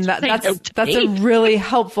I mean, that's a really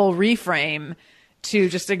helpful reframe to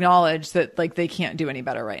just acknowledge that like they can't do any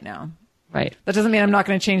better right now. Right. That doesn't mean I'm not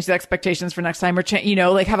going to change the expectations for next time or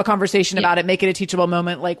like have a conversation about it, make it a teachable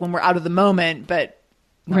moment, like when we're out of the moment, but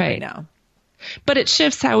not right now. But it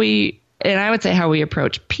shifts how we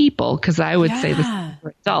approach people, because I would say this is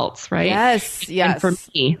for adults, right? Yes. And for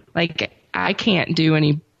me, like I can't do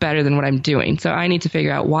any better than what I'm doing. So I need to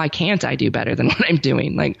figure out, why can't I do better than what I'm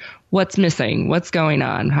doing? Like what's missing? What's going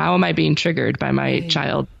on? How am I being triggered by my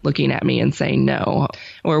child looking at me and saying no?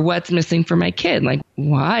 Or what's missing for my kid? Like,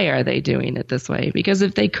 why are they doing it this way? Because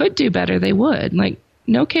if they could do better, they would. Like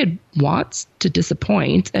no kid wants to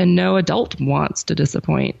disappoint, and no adult wants to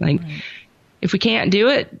disappoint. Like if we can't do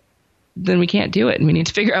it, then we can't do it, and we need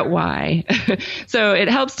to figure out why. So it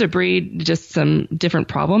helps to breed just some different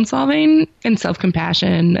problem solving and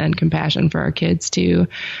self-compassion and compassion for our kids too.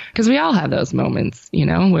 Because we all have those moments,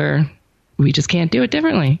 where we just can't do it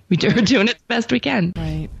differently. We're doing it the best we can.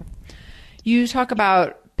 Right. You talk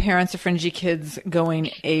about parents of fringy kids going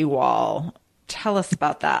AWOL. Tell us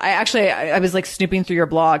about that. I was like snooping through your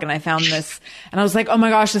blog and I found this and I was like, oh my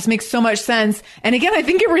gosh, this makes so much sense. And again, I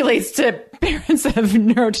think it relates to parents of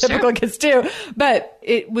neurotypical kids too, but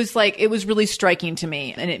it was really striking to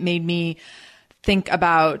me, and it made me think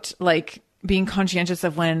about like being conscientious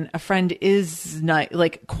of when a friend is not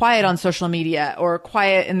like quiet on social media or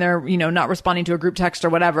quiet in their, not responding to a group text or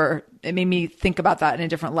whatever. It made me think about that in a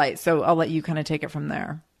different light. So I'll let you kind of take it from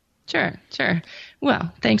there. Sure.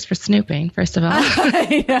 Well, thanks for snooping, first of all.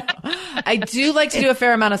 I do like to do a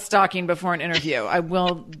fair amount of stalking before an interview. I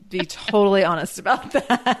will be totally honest about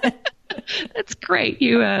that. That's great.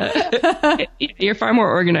 You're far more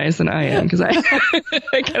organized than I am, because I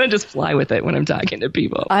kind of just fly with it when I'm talking to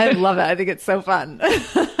people. I love it. I think it's so fun.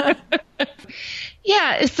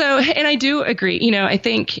 Yeah. So, and I do agree. I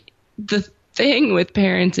think the thing with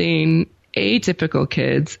parenting atypical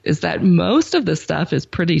kids is that most of the stuff is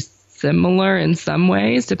pretty similar in some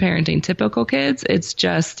ways to parenting typical kids. It's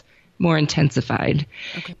just more intensified.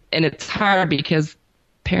 Okay. And it's hard because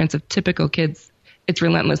parents of typical kids, it's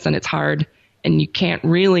relentless and it's hard, and you can't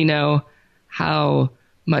really know how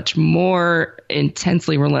much more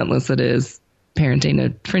intensely relentless it is parenting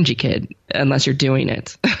a fringy kid unless you're doing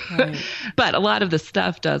it. Right. But a lot of the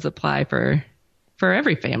stuff does apply for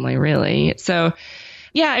every family, really. So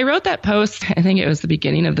yeah, I wrote that post, I think it was the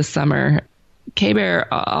beginning of the summer.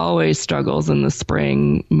 K-Bear always struggles in the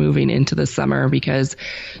spring moving into the summer because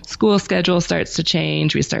school schedule starts to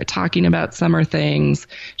change. We start talking about summer things.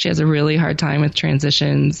 She has a really hard time with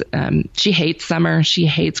transitions. She hates summer. She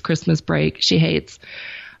hates Christmas break. She hates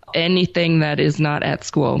anything that is not at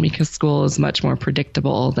school, because school is much more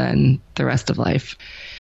predictable than the rest of life.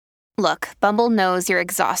 Look, Bumble knows you're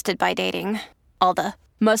exhausted by dating. All the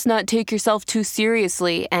must not take yourself too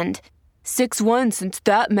seriously and 6'1" since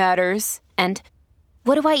that matters. And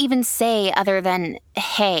what do I even say other than,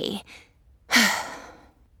 hey?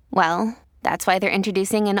 Well, that's why they're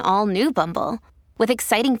introducing an all-new Bumble, with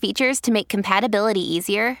exciting features to make compatibility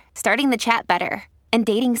easier, starting the chat better, and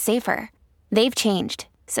dating safer. They've changed,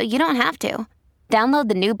 so you don't have to. Download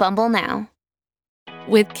the new Bumble now.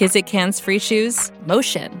 With Kizik hands-free shoes,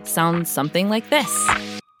 motion sounds something like this.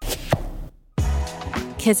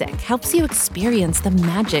 Kizik helps you experience the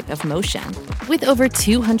magic of motion. With over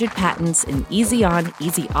 200 patents and easy-on,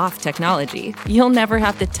 easy-off technology, you'll never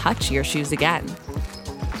have to touch your shoes again.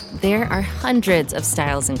 There are hundreds of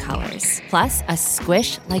styles and colors, plus a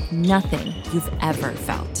squish like nothing you've ever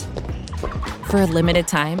felt. For a limited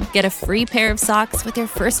time, get a free pair of socks with your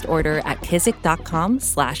first order at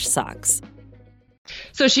kizik.com/socks.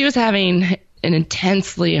 So she was having an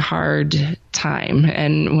intensely hard time.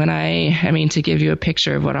 And when to give you a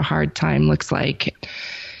picture of what a hard time looks like,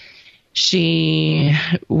 she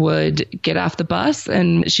would get off the bus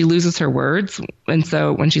and she loses her words. And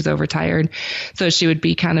so when she's overtired, so she would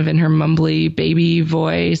be kind of in her mumbly baby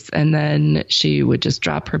voice. And then she would just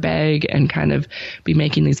drop her bag and kind of be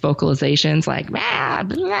making these vocalizations like, blah,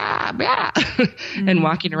 blah, blah, and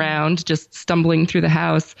walking around, just stumbling through the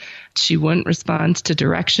house. She wouldn't respond to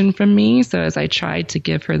direction from me. So as I tried to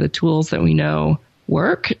give her the tools that we know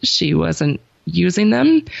work, she wasn't using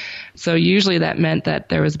them. So usually that meant that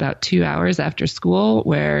there was about 2 hours after school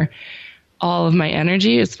where all of my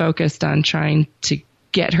energy is focused on trying to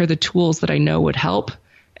get her the tools that I know would help,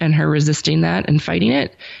 and her resisting that and fighting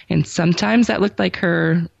it. And sometimes that looked like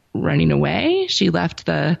her running away. She left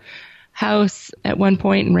the house at one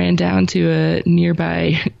point and ran down to a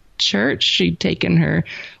nearby church. She'd taken her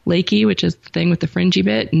Lakey, which is the thing with the fringy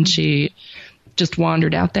bit, and she just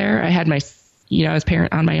wandered out there. I had my, I was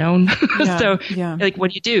parent on my own. So like,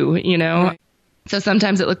 what do you do, Right. So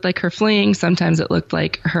sometimes it looked like her fleeing. Sometimes it looked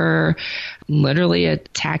like her literally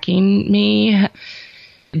attacking me.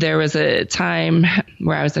 There was a time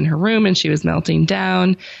where I was in her room and she was melting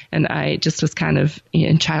down, and I just was kind of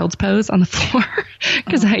in child's pose on the floor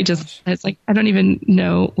because I was like, I don't even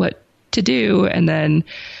know what to do. And then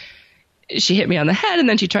she hit me on the head, and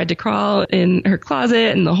then she tried to crawl in her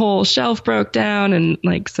closet, and the whole shelf broke down, and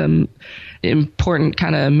like some important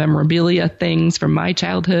kind of memorabilia things from my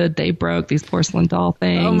childhood, they broke, these porcelain doll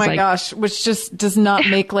things. Oh my gosh, which just does not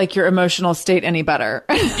make like your emotional state any better.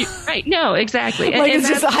 Right. No, exactly. Like it's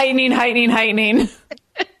just heightening.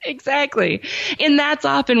 Exactly. And that's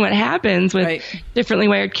often what happens with differently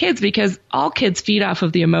wired kids, because all kids feed off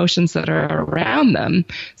of the emotions that are around them.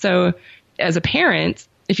 So as a parent,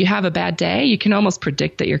 if you have a bad day, you can almost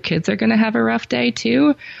predict that your kids are going to have a rough day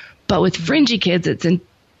too. But with fringy kids, it's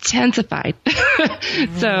intensified.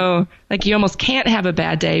 So like you almost can't have a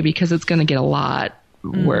bad day because it's going to get a lot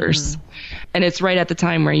worse. And it's right at the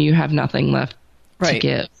time where you have nothing left to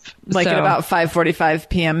give. Like at about 5:45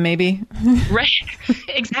 p.m. maybe. Right.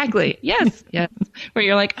 Exactly. Yes. Where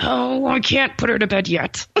you're like, oh, I can't put her to bed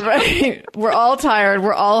yet. Right. We're all tired.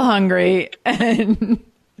 We're all hungry. And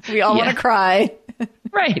we all want to cry.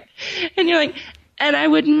 Right. And you're like, and I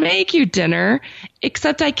would make you dinner,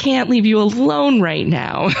 except I can't leave you alone right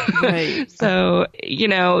now. Right. So,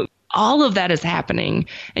 all of that is happening.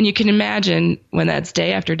 And you can imagine when that's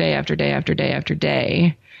day after day after day after day after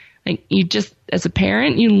day, like you just, as a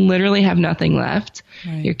parent, you literally have nothing left.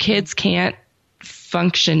 Right. Your kids can't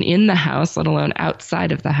function in the house, let alone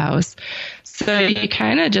outside of the house. So you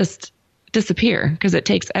kind of just disappear because it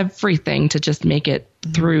takes everything to just make it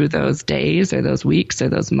through those days or those weeks or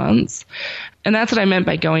those months. And that's what I meant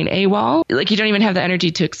by going AWOL. Like you don't even have the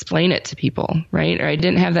energy to explain it to people, right? Or I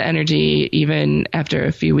didn't have the energy even after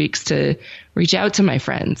a few weeks to reach out to my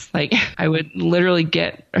friends. Like I would literally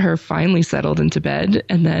get her finally settled into bed,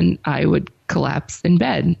 and then I would collapse in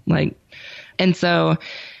bed. And so,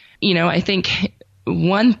 I think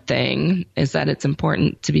one thing is that it's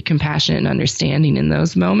important to be compassionate and understanding in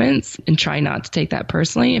those moments and try not to take that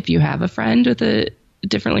personally. If you have a friend with a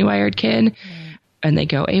differently wired kid and they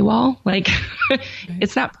go AWOL,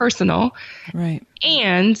 it's not personal. Right.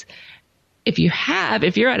 And if you're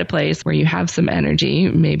at a place where you have some energy,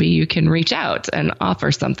 maybe you can reach out and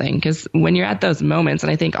offer something. Because when you're at those moments,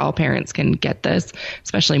 and I think all parents can get this,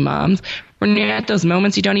 especially moms, when you're at those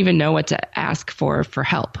moments, you don't even know what to ask for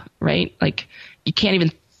help, right? Like you can't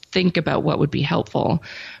even think about what would be helpful.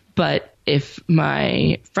 But if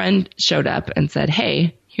my friend showed up and said,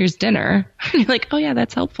 hey, here's dinner, you're like, oh yeah,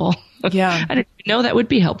 that's helpful. Yeah. I didn't know that would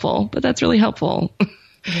be helpful, but that's really helpful.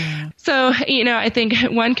 Yeah. So, I think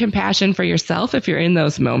one, compassion for yourself if you're in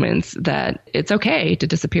those moments, that it's okay to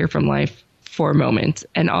disappear from life for a moment.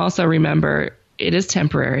 And also remember, it is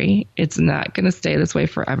temporary. It's not going to stay this way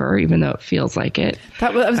forever, even though it feels like it.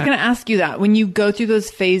 I was going to ask you that. When you go through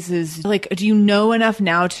those phases, do you know enough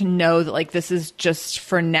now to know that this is just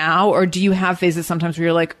for now? Or do you have phases sometimes where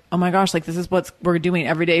you're like, oh my gosh, this is what we're doing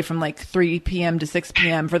every day from 3 p.m. to 6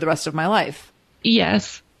 p.m. for the rest of my life?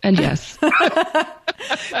 Yes. And yes.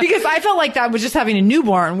 Because I felt like that was just having a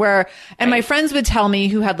newborn and my friends would tell me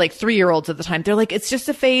who had 3-year-olds at the time, they're like, it's just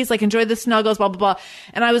a phase, enjoy the snuggles, blah, blah, blah.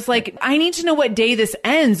 And I was like, I need to know what day this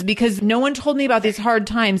ends because no one told me about these hard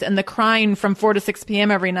times and the crying from 4 to 6 p.m.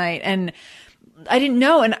 every night. And I didn't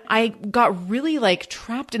know. And I got really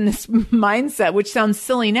trapped in this mindset, which sounds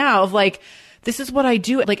silly now of this is what I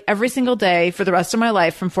do every single day for the rest of my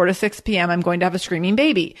life from 4 to 6 p.m. I'm going to have a screaming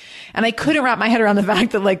baby. And I couldn't wrap my head around the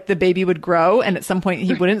fact that the baby would grow and at some point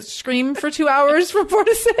he wouldn't scream for 2 hours from 4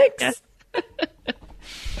 to 6.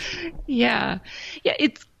 Yeah. Yeah.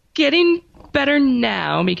 It's getting better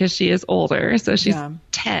now because she is older. So she's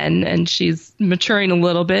 10 and she's maturing a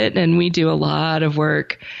little bit. And we do a lot of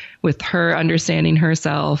work with her understanding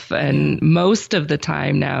herself. And most of the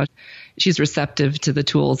time now, she's receptive to the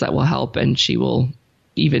tools that will help, and she will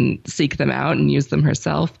even seek them out and use them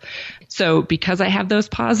herself. So because I have those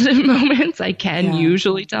positive moments, I can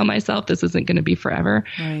usually tell myself this isn't going to be forever.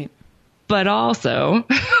 Right. But also,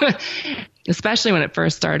 especially when it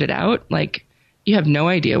first started out, you have no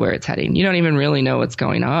idea where it's heading. You don't even really know what's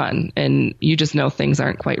going on. And you just know things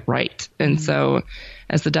aren't quite right. And so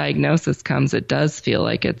as the diagnosis comes, it does feel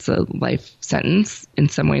like it's a life sentence. In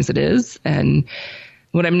some ways it is. And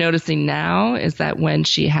what I'm noticing now is that when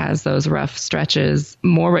she has those rough stretches,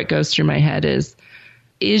 more what goes through my head is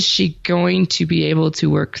she going to be able to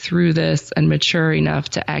work through this and mature enough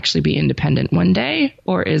to actually be independent one day?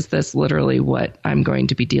 Or is this literally what I'm going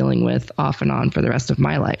to be dealing with off and on for the rest of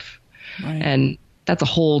my life? Right. And that's a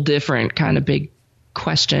whole different kind of big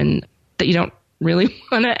question that you don't really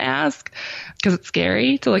want to ask because it's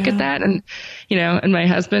scary to look at that. And, and my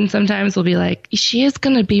husband sometimes will be like, she is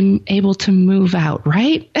going to be able to move out,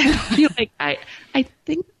 right? I'll be like, I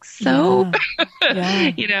think so,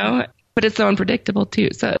 but it's so unpredictable too.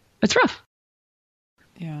 So it's rough.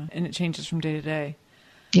 Yeah. And it changes from day to day.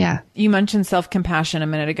 Yeah. You mentioned self-compassion a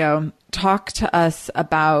minute ago. Talk to us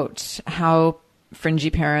about how Fringy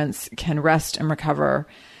parents can rest and recover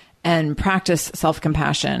and practice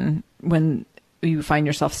self-compassion when you find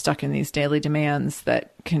yourself stuck in these daily demands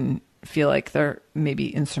that can feel like they're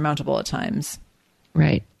maybe insurmountable at times.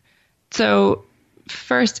 Right. So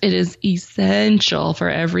first, it is essential for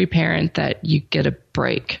every parent that you get a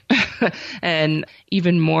break, and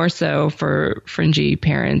even more so for Fringy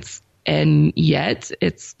parents. And yet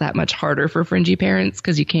it's that much harder for Fringy parents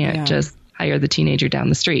because you can't just hire the teenager down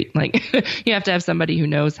the street. Like you have to have somebody who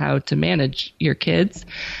knows how to manage your kids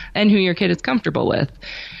and who your kid is comfortable with.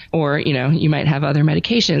 Or, you might have other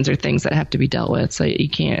medications or things that have to be dealt with. So you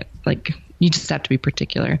can't, you just have to be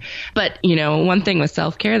particular. But, one thing with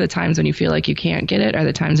self-care, the times when you feel like you can't get it are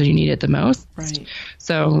the times when you need it the most. Right.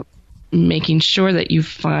 So making sure that you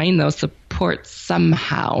find those supports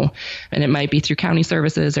somehow. And it might be through county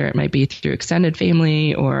services, or it might be through extended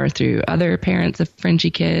family, or through other parents of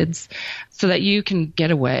Fringy kids, so that you can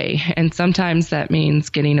get away. And sometimes that means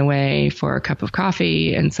getting away for a cup of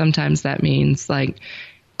coffee. And sometimes that means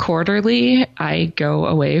quarterly, I go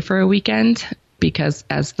away for a weekend, because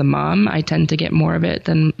as the mom, I tend to get more of it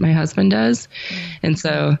than my husband does. And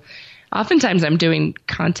so oftentimes I'm doing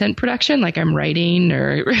content production, like I'm writing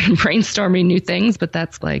or brainstorming new things, but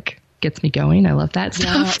that's gets me going. I love that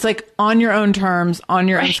stuff. It's on your own terms, on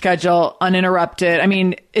your own schedule, uninterrupted. I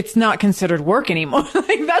mean, it's not considered work anymore.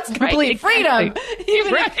 That's complete freedom.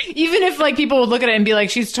 Even if people would look at it and be like,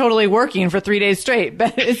 she's totally working for 3 days straight,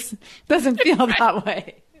 but it doesn't feel that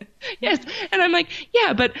way. Yes. And I'm like,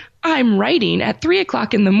 yeah, but I'm writing at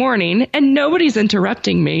 3:00 in the morning and nobody's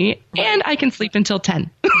interrupting me, and I can sleep until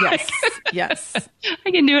 10. Yes.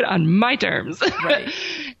 I can do it on my terms. Right.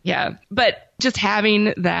 Yeah. But just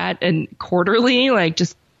having that and quarterly,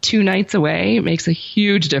 just 2 nights away makes a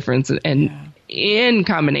huge difference. And in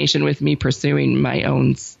combination with me pursuing my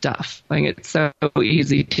own stuff, it's so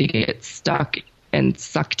easy to get stuck and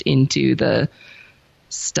sucked into the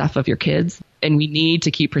stuff of your kids. And we need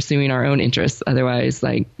to keep pursuing our own interests. Otherwise,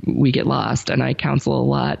 we get lost. And I counsel a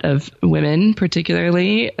lot of women,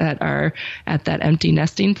 particularly that are at that empty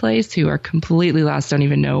nesting place, who are completely lost, don't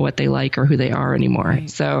even know what they like or who they are anymore. Right.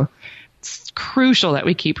 So it's crucial that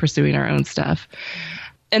we keep pursuing our own stuff.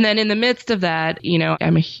 And then in the midst of that,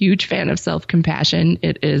 I'm a huge fan of self-compassion.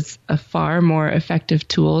 It is a far more effective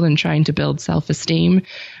tool than trying to build self-esteem.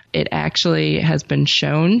 It actually has been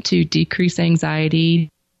shown to decrease anxiety,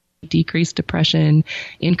 decrease depression,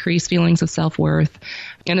 increase feelings of self-worth.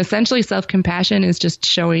 And essentially self-compassion is just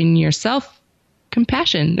showing yourself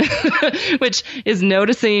compassion, which is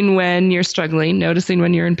noticing when you're struggling, noticing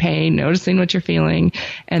when you're in pain, noticing what you're feeling,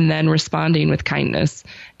 and then responding with kindness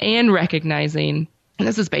and recognizing. And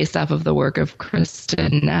this is based off of the work of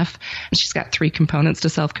Kristen Neff. She's got 3 components to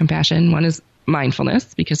self-compassion. One is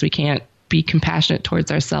mindfulness, because we can't be compassionate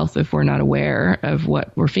towards ourselves if we're not aware of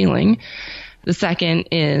what we're feeling. The second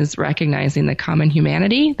is recognizing the common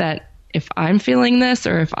humanity, that if I'm feeling this,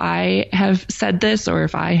 or if I have said this, or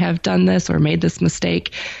if I have done this or made this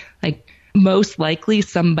mistake, most likely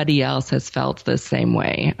somebody else has felt the same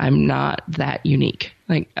way. I'm not that unique.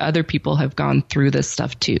 Other people have gone through this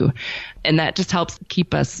stuff too. And that just helps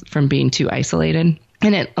keep us from being too isolated.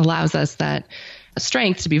 And it allows us that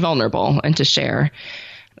strength to be vulnerable and to share.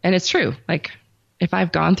 And it's true. If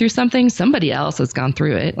I've gone through something, somebody else has gone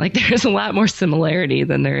through it. There's a lot more similarity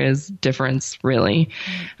than there is difference, really.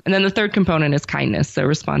 And then the third component is kindness. So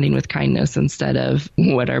responding with kindness instead of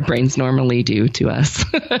what our brains normally do to us,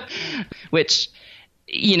 which,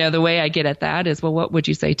 the way I get at that is, well, what would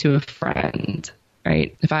you say to a friend?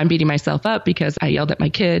 right? If I'm beating myself up because I yelled at my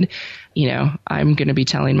kid, I'm going to be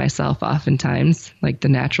telling myself oftentimes, like the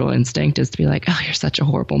natural instinct is to be like, oh, you're such a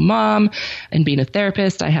horrible mom. And being a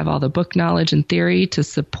therapist, I have all the book knowledge and theory to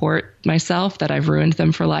support myself that I've ruined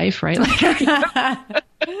them for life, right?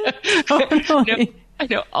 Totally. I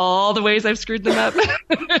know all the ways I've screwed them up.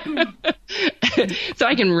 So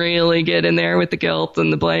I can really get in there with the guilt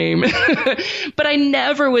and the blame. But I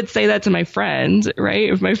never would say that to my friend,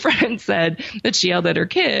 right? If my friend said that she yelled at her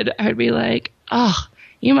kid, I'd be like, oh,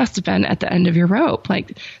 you must have been at the end of your rope.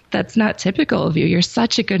 Like, that's not typical of you. You're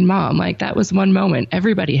such a good mom. Like, that was one moment.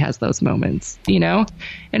 Everybody has those moments, and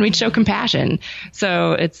we'd show compassion.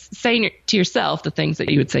 So it's saying to yourself the things that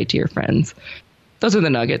you would say to your friends. Those are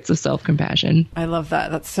the nuggets of self-compassion. I love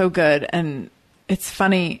that. That's so good. And it's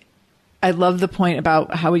funny. I love the point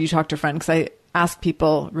about how would you talk to a friend, because I ask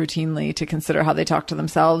people routinely to consider how they talk to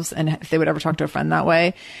themselves and if they would ever talk to a friend that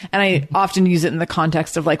way. And I often use it in the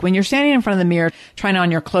context of like when you're standing in front of the mirror trying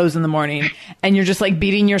on your clothes in the morning and you're just like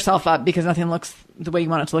beating yourself up because nothing looks the way you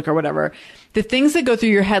want it to look or whatever. The things that go through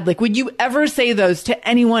your head, like, would you ever say those to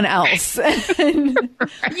anyone else? And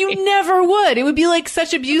right. You never would. It would be like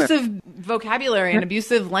such abusive vocabulary and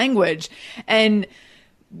abusive language. And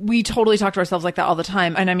we totally talk to ourselves like that all the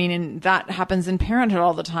time. And I mean, and that happens in parenthood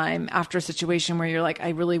all the time after a situation where you're like,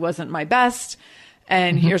 I really wasn't my best.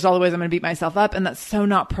 And here's all the ways I'm going to beat myself up. And that's so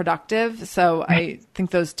not productive. So I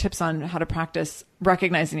think those tips on how to practice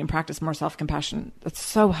recognizing and practice more self-compassion, that's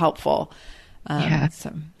so helpful. Yeah.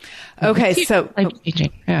 Okay. So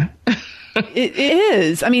yeah, it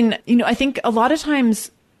is. I mean, I think a lot of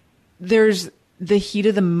times there's the heat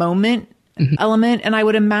of the moment element. And I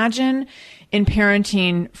would imagine in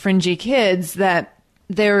parenting fringy kids that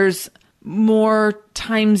there's more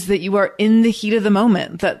times that you are in the heat of the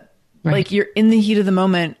moment, that like you're in the heat of the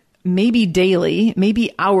moment, maybe daily,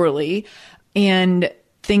 maybe hourly, and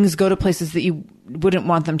things go to places that you wouldn't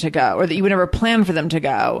want them to go or that you would never plan for them to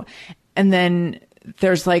go. And then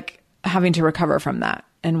there's like having to recover from that.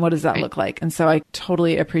 And what does that look like? And so I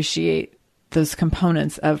totally appreciate those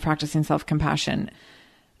components of practicing self-compassion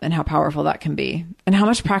and how powerful that can be and how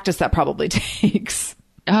much practice that probably takes.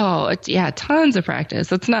 Oh, yeah, tons of practice.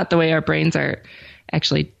 That's not the way our brains are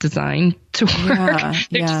actually designed to work.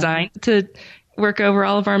 They're designed to work over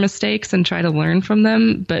all of our mistakes and try to learn from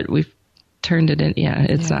them, but we've turned it in.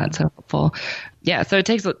 It's not so helpful. Yeah, so it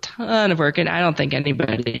takes a ton of work, and I don't think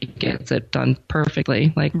anybody gets it done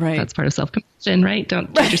perfectly. Like, that's part of self-compassion, right?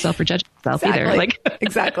 Don't judge yourself or judge yourself either. Like,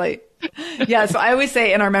 exactly. Yeah, so I always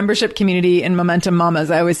say in our membership community in Momentum Mamas,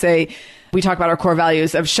 I always say we talk about our core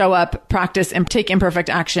values of show up, practice, and take imperfect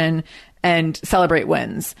action, and celebrate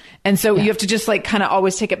wins. And so you have to just like kind of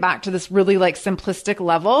always take it back to this really like simplistic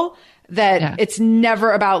level that it's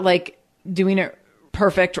never about like doing it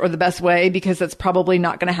perfect or the best way, because that's probably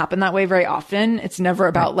not going to happen that way very often. It's never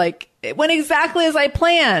about like it went exactly as I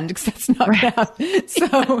planned, because that's not going to happen.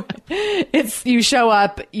 So it's you show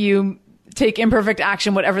up, you take imperfect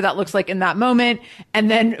action, whatever that looks like in that moment, and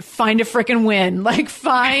then find a freaking win. Like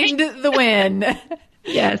find the win.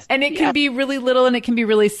 Yes. And it can be really little and it can be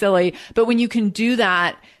really silly. But when you can do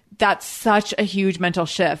that, that's such a huge mental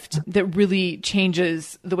shift that really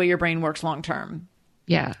changes the way your brain works long term.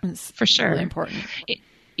 Yeah, for sure. Really important.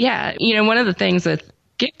 Yeah. One of the things with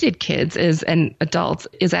gifted kids and adults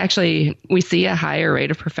is actually we see a higher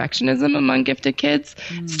rate of perfectionism among gifted kids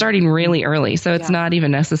starting really early. So it's not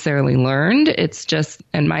even necessarily learned. It's just,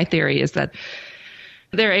 and my theory is that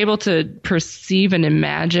they're able to perceive and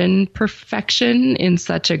imagine perfection in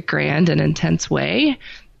such a grand and intense way,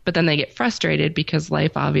 but then they get frustrated because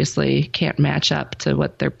life obviously can't match up to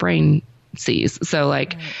what their brain sees. So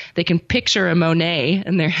like they can picture a Monet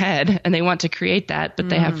in their head and they want to create that, but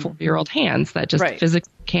they have 4-year-old hands that just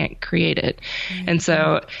physically can't create it. And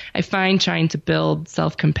so I find trying to build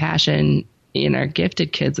self-compassion in our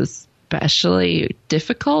gifted kids especially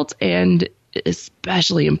difficult and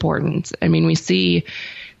especially important. I mean, we see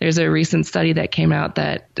there's a recent study that came out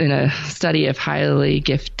that in a study of highly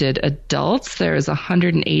gifted adults, there is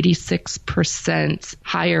 186%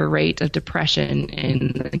 higher rate of depression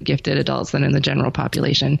in the gifted adults than in the general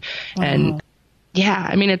population. Wow. And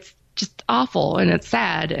I mean, it's just awful and it's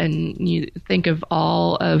sad. And you think of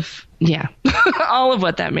all of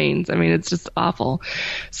what that means. I mean, it's just awful.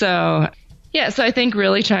 So so I think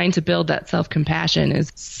really trying to build that self-compassion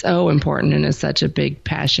is so important and is such a big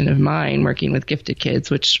passion of mine working with gifted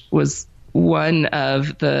kids, which was one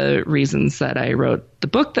of the reasons that I wrote the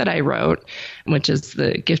book that I wrote, which is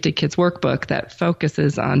the Gifted Kids Workbook that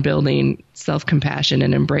focuses on building self-compassion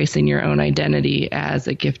and embracing your own identity as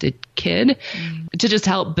a gifted kid to just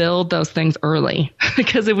help build those things early.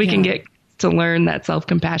 Because if we can get to learn that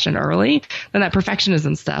self-compassion early, then that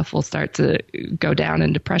perfectionism stuff will start to go down,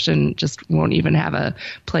 and depression just won't even have a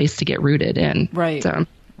place to get rooted in. Right. So.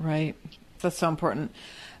 Right. That's so important.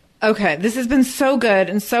 Okay. This has been so good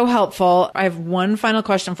and so helpful. I have one final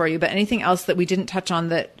question for you, but anything else that we didn't touch on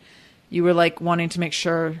that you were like wanting to make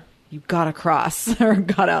sure you got across or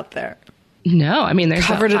got out there? No, I mean, there's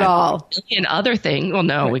covered it all. And other thing. Well,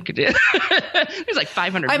 no, we could do. There's like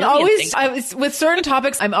 500 I'm million always, things. with certain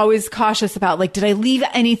topics, I'm always cautious about like, did I leave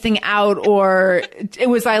anything out, or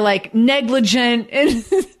was I like negligent? And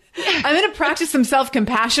I'm going to practice some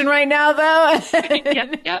self-compassion right now, though.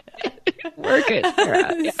 Yep. Work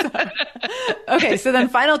it. Yeah. Okay, so then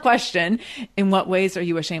final question. In what ways are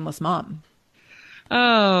you a shameless mom?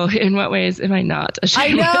 Oh, in what ways am I not a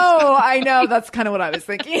shameless I know. That's kind of what I was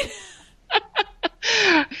thinking.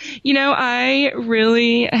 I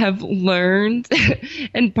really have learned,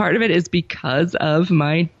 and part of it is because of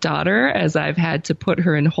my daughter, as I've had to put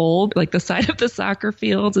her in hold, like the side of the soccer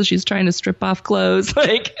field as she's trying to strip off clothes.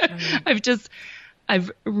 Like,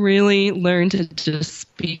 I've really learned to just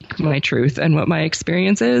speak my truth, and what my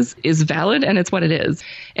experience is valid, and it's what it is.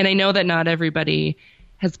 And I know that not everybody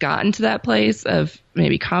has gotten to that place of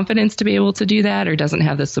maybe confidence to be able to do that, or doesn't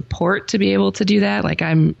have the support to be able to do that. Like,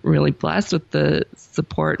 I'm really blessed with the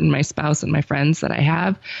support and my spouse and my friends that I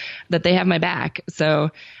have, that they have my back.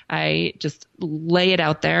 So I just lay it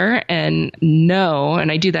out there and know,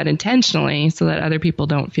 and I do that intentionally so that other people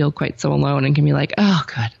don't feel quite so alone and can be like, oh,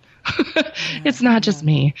 good. It's not just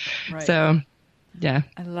me. Right. So yeah.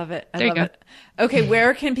 I love it. I love it. Okay.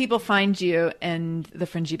 Where can people find you and the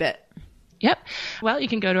Fringy Bit? Yep. Well, you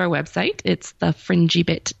can go to our website. It's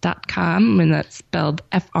thefringybit.com, and that's spelled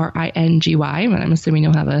Fringy. And I'm assuming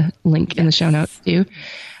you'll have a link in the show notes too.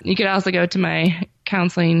 You could also go to my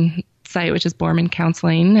counseling site, which is Boorman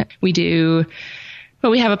Counseling. We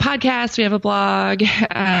have a podcast, we have a blog.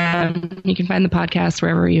 You can find the podcast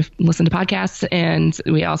wherever you listen to podcasts. And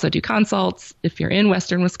we also do consults. If you're in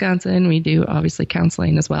Western Wisconsin, we do obviously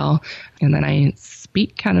counseling as well. And then I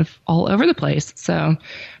speak kind of all over the place. So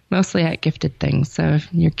mostly at gifted things. So if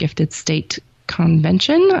you're gifted state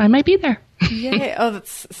convention, I might be there. Yay. Oh,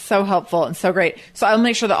 that's so helpful and so great. So I'll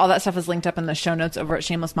make sure that all that stuff is linked up in the show notes over at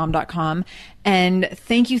shamelessmom.com. And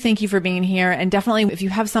thank you for being here. And definitely, if you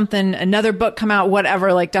have something, another book come out,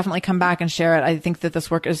 whatever, like definitely come back and share it. I think that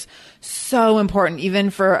this work is so important,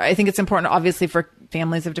 I think it's important, obviously, for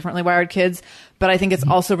families of differently wired kids, but I think it's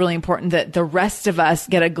also really important that the rest of us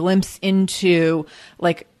get a glimpse into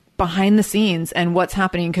like behind the scenes and what's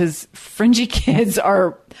happening, because fringy kids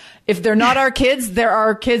are, if they're not our kids, they're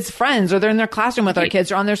our kids' friends, or they're in their classroom with our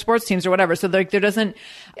kids, or on their sports teams or whatever. So I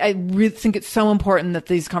really think it's so important that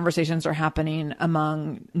these conversations are happening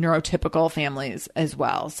among neurotypical families as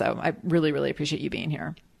well. So I really, really appreciate you being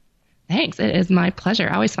here. Thanks. It is my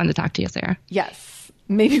pleasure. Always fun to talk to you, Sarah. Yes.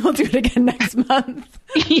 Maybe we'll do it again next month.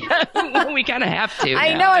 Yeah, we kind of have to.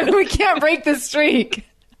 I know. We can't break the streak.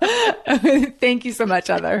 Thank you so much,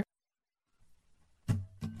 Heather.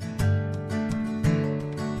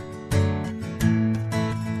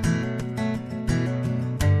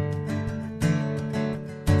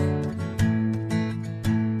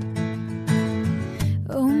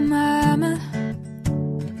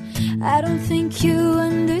 I don't think you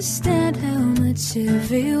understand how much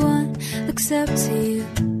everyone looks up to you.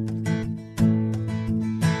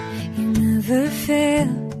 You never fail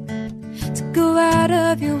to go out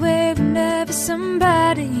of your way whenever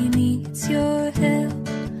somebody needs your help.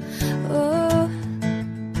 Oh,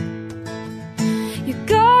 your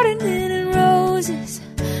garden and roses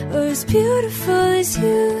are as beautiful as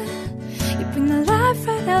you. You bring the life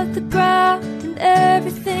right out the ground and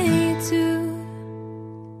everything you do.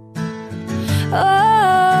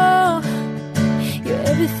 Oh, you're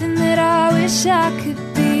everything that I wish I could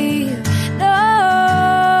be.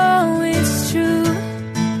 No, it's true,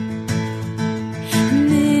 and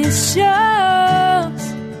it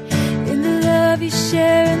shows in the love you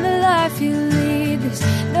share and the life you lead. There's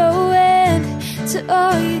no end to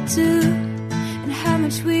all you do and how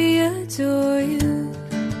much we adore you.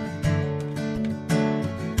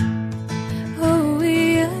 Oh,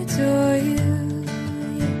 we adore you.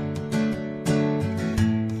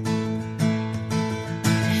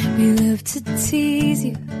 We love to tease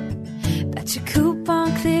you about your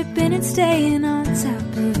coupon clipping and staying on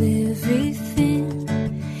top of everything.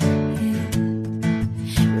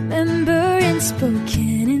 Yeah. Remember in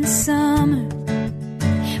Spokane in summer,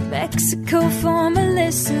 Mexico for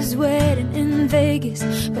Melissa's wedding, in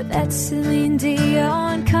Vegas but that Celine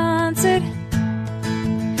Dion concert.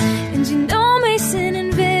 And you know Mason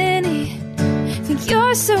and Vinny think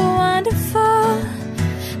you're so wonderful.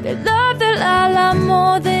 Their love that I love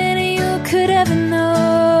more than you could ever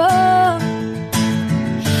know.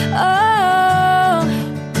 Oh,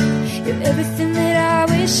 you're everything that I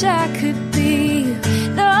wish I could be.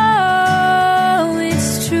 No,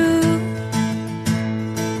 it's true,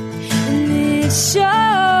 and it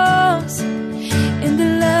shows in the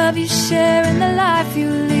love you share and the life you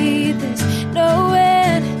lead. There's no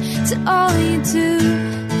end to all you do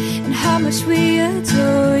and how much we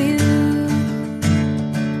adore you.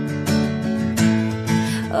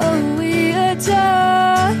 Oh, we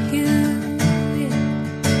adore you. Yeah.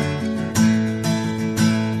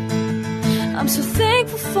 I'm so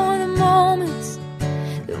thankful for the moments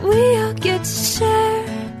that we all get to share,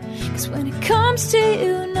 'cause when it comes to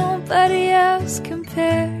you, nobody else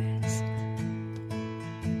compares.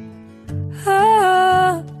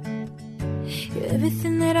 Oh, you're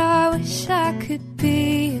everything that I wish I could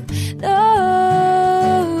be.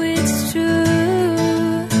 No, it's true,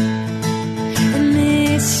 and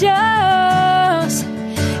it shows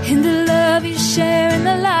in the love you share and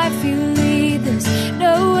the life you lead. There's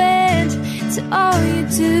no end to all you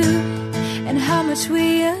do and how much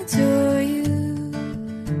we adore you.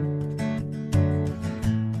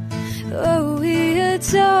 Oh, we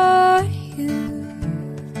adore you.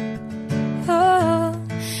 Oh,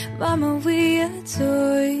 Mama, we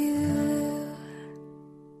adore you.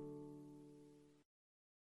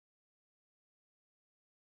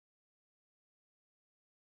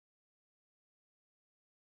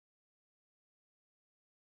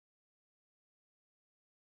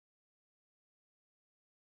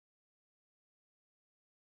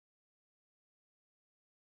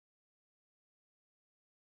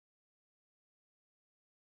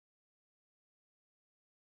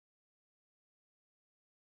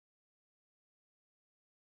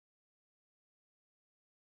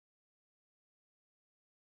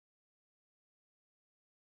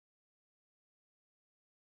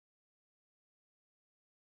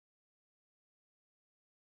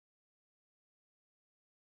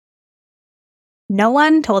 No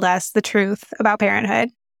one told us the truth about parenthood.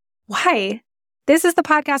 Why? This is the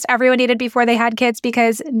podcast everyone needed before they had kids,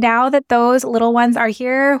 because now that those little ones are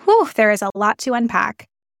here, whew, there is a lot to unpack.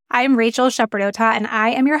 I'm Rachel Shepardota, and I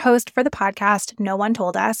am your host for the podcast No One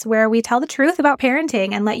Told Us, where we tell the truth about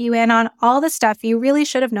parenting and let you in on all the stuff you really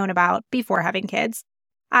should have known about before having kids.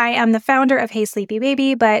 I am the founder of Hey Sleepy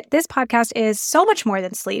Baby, but this podcast is so much more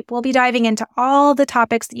than sleep. We'll be diving into all the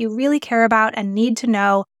topics that you really care about and need to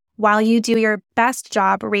know while you do your best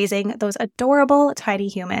job raising those adorable, tiny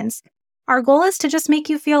humans. Our goal is to just make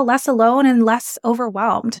you feel less alone and less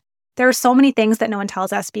overwhelmed. There are so many things that no one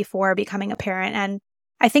tells us before becoming a parent, and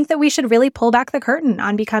I think that we should really pull back the curtain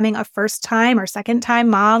on becoming a first-time or second-time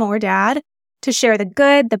mom or dad to share the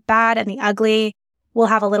good, the bad, and the ugly. We'll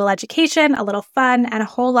have a little education, a little fun, and a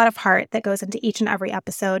whole lot of heart that goes into each and every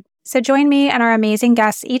episode. So join me and our amazing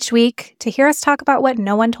guests each week to hear us talk about what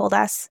no one told us.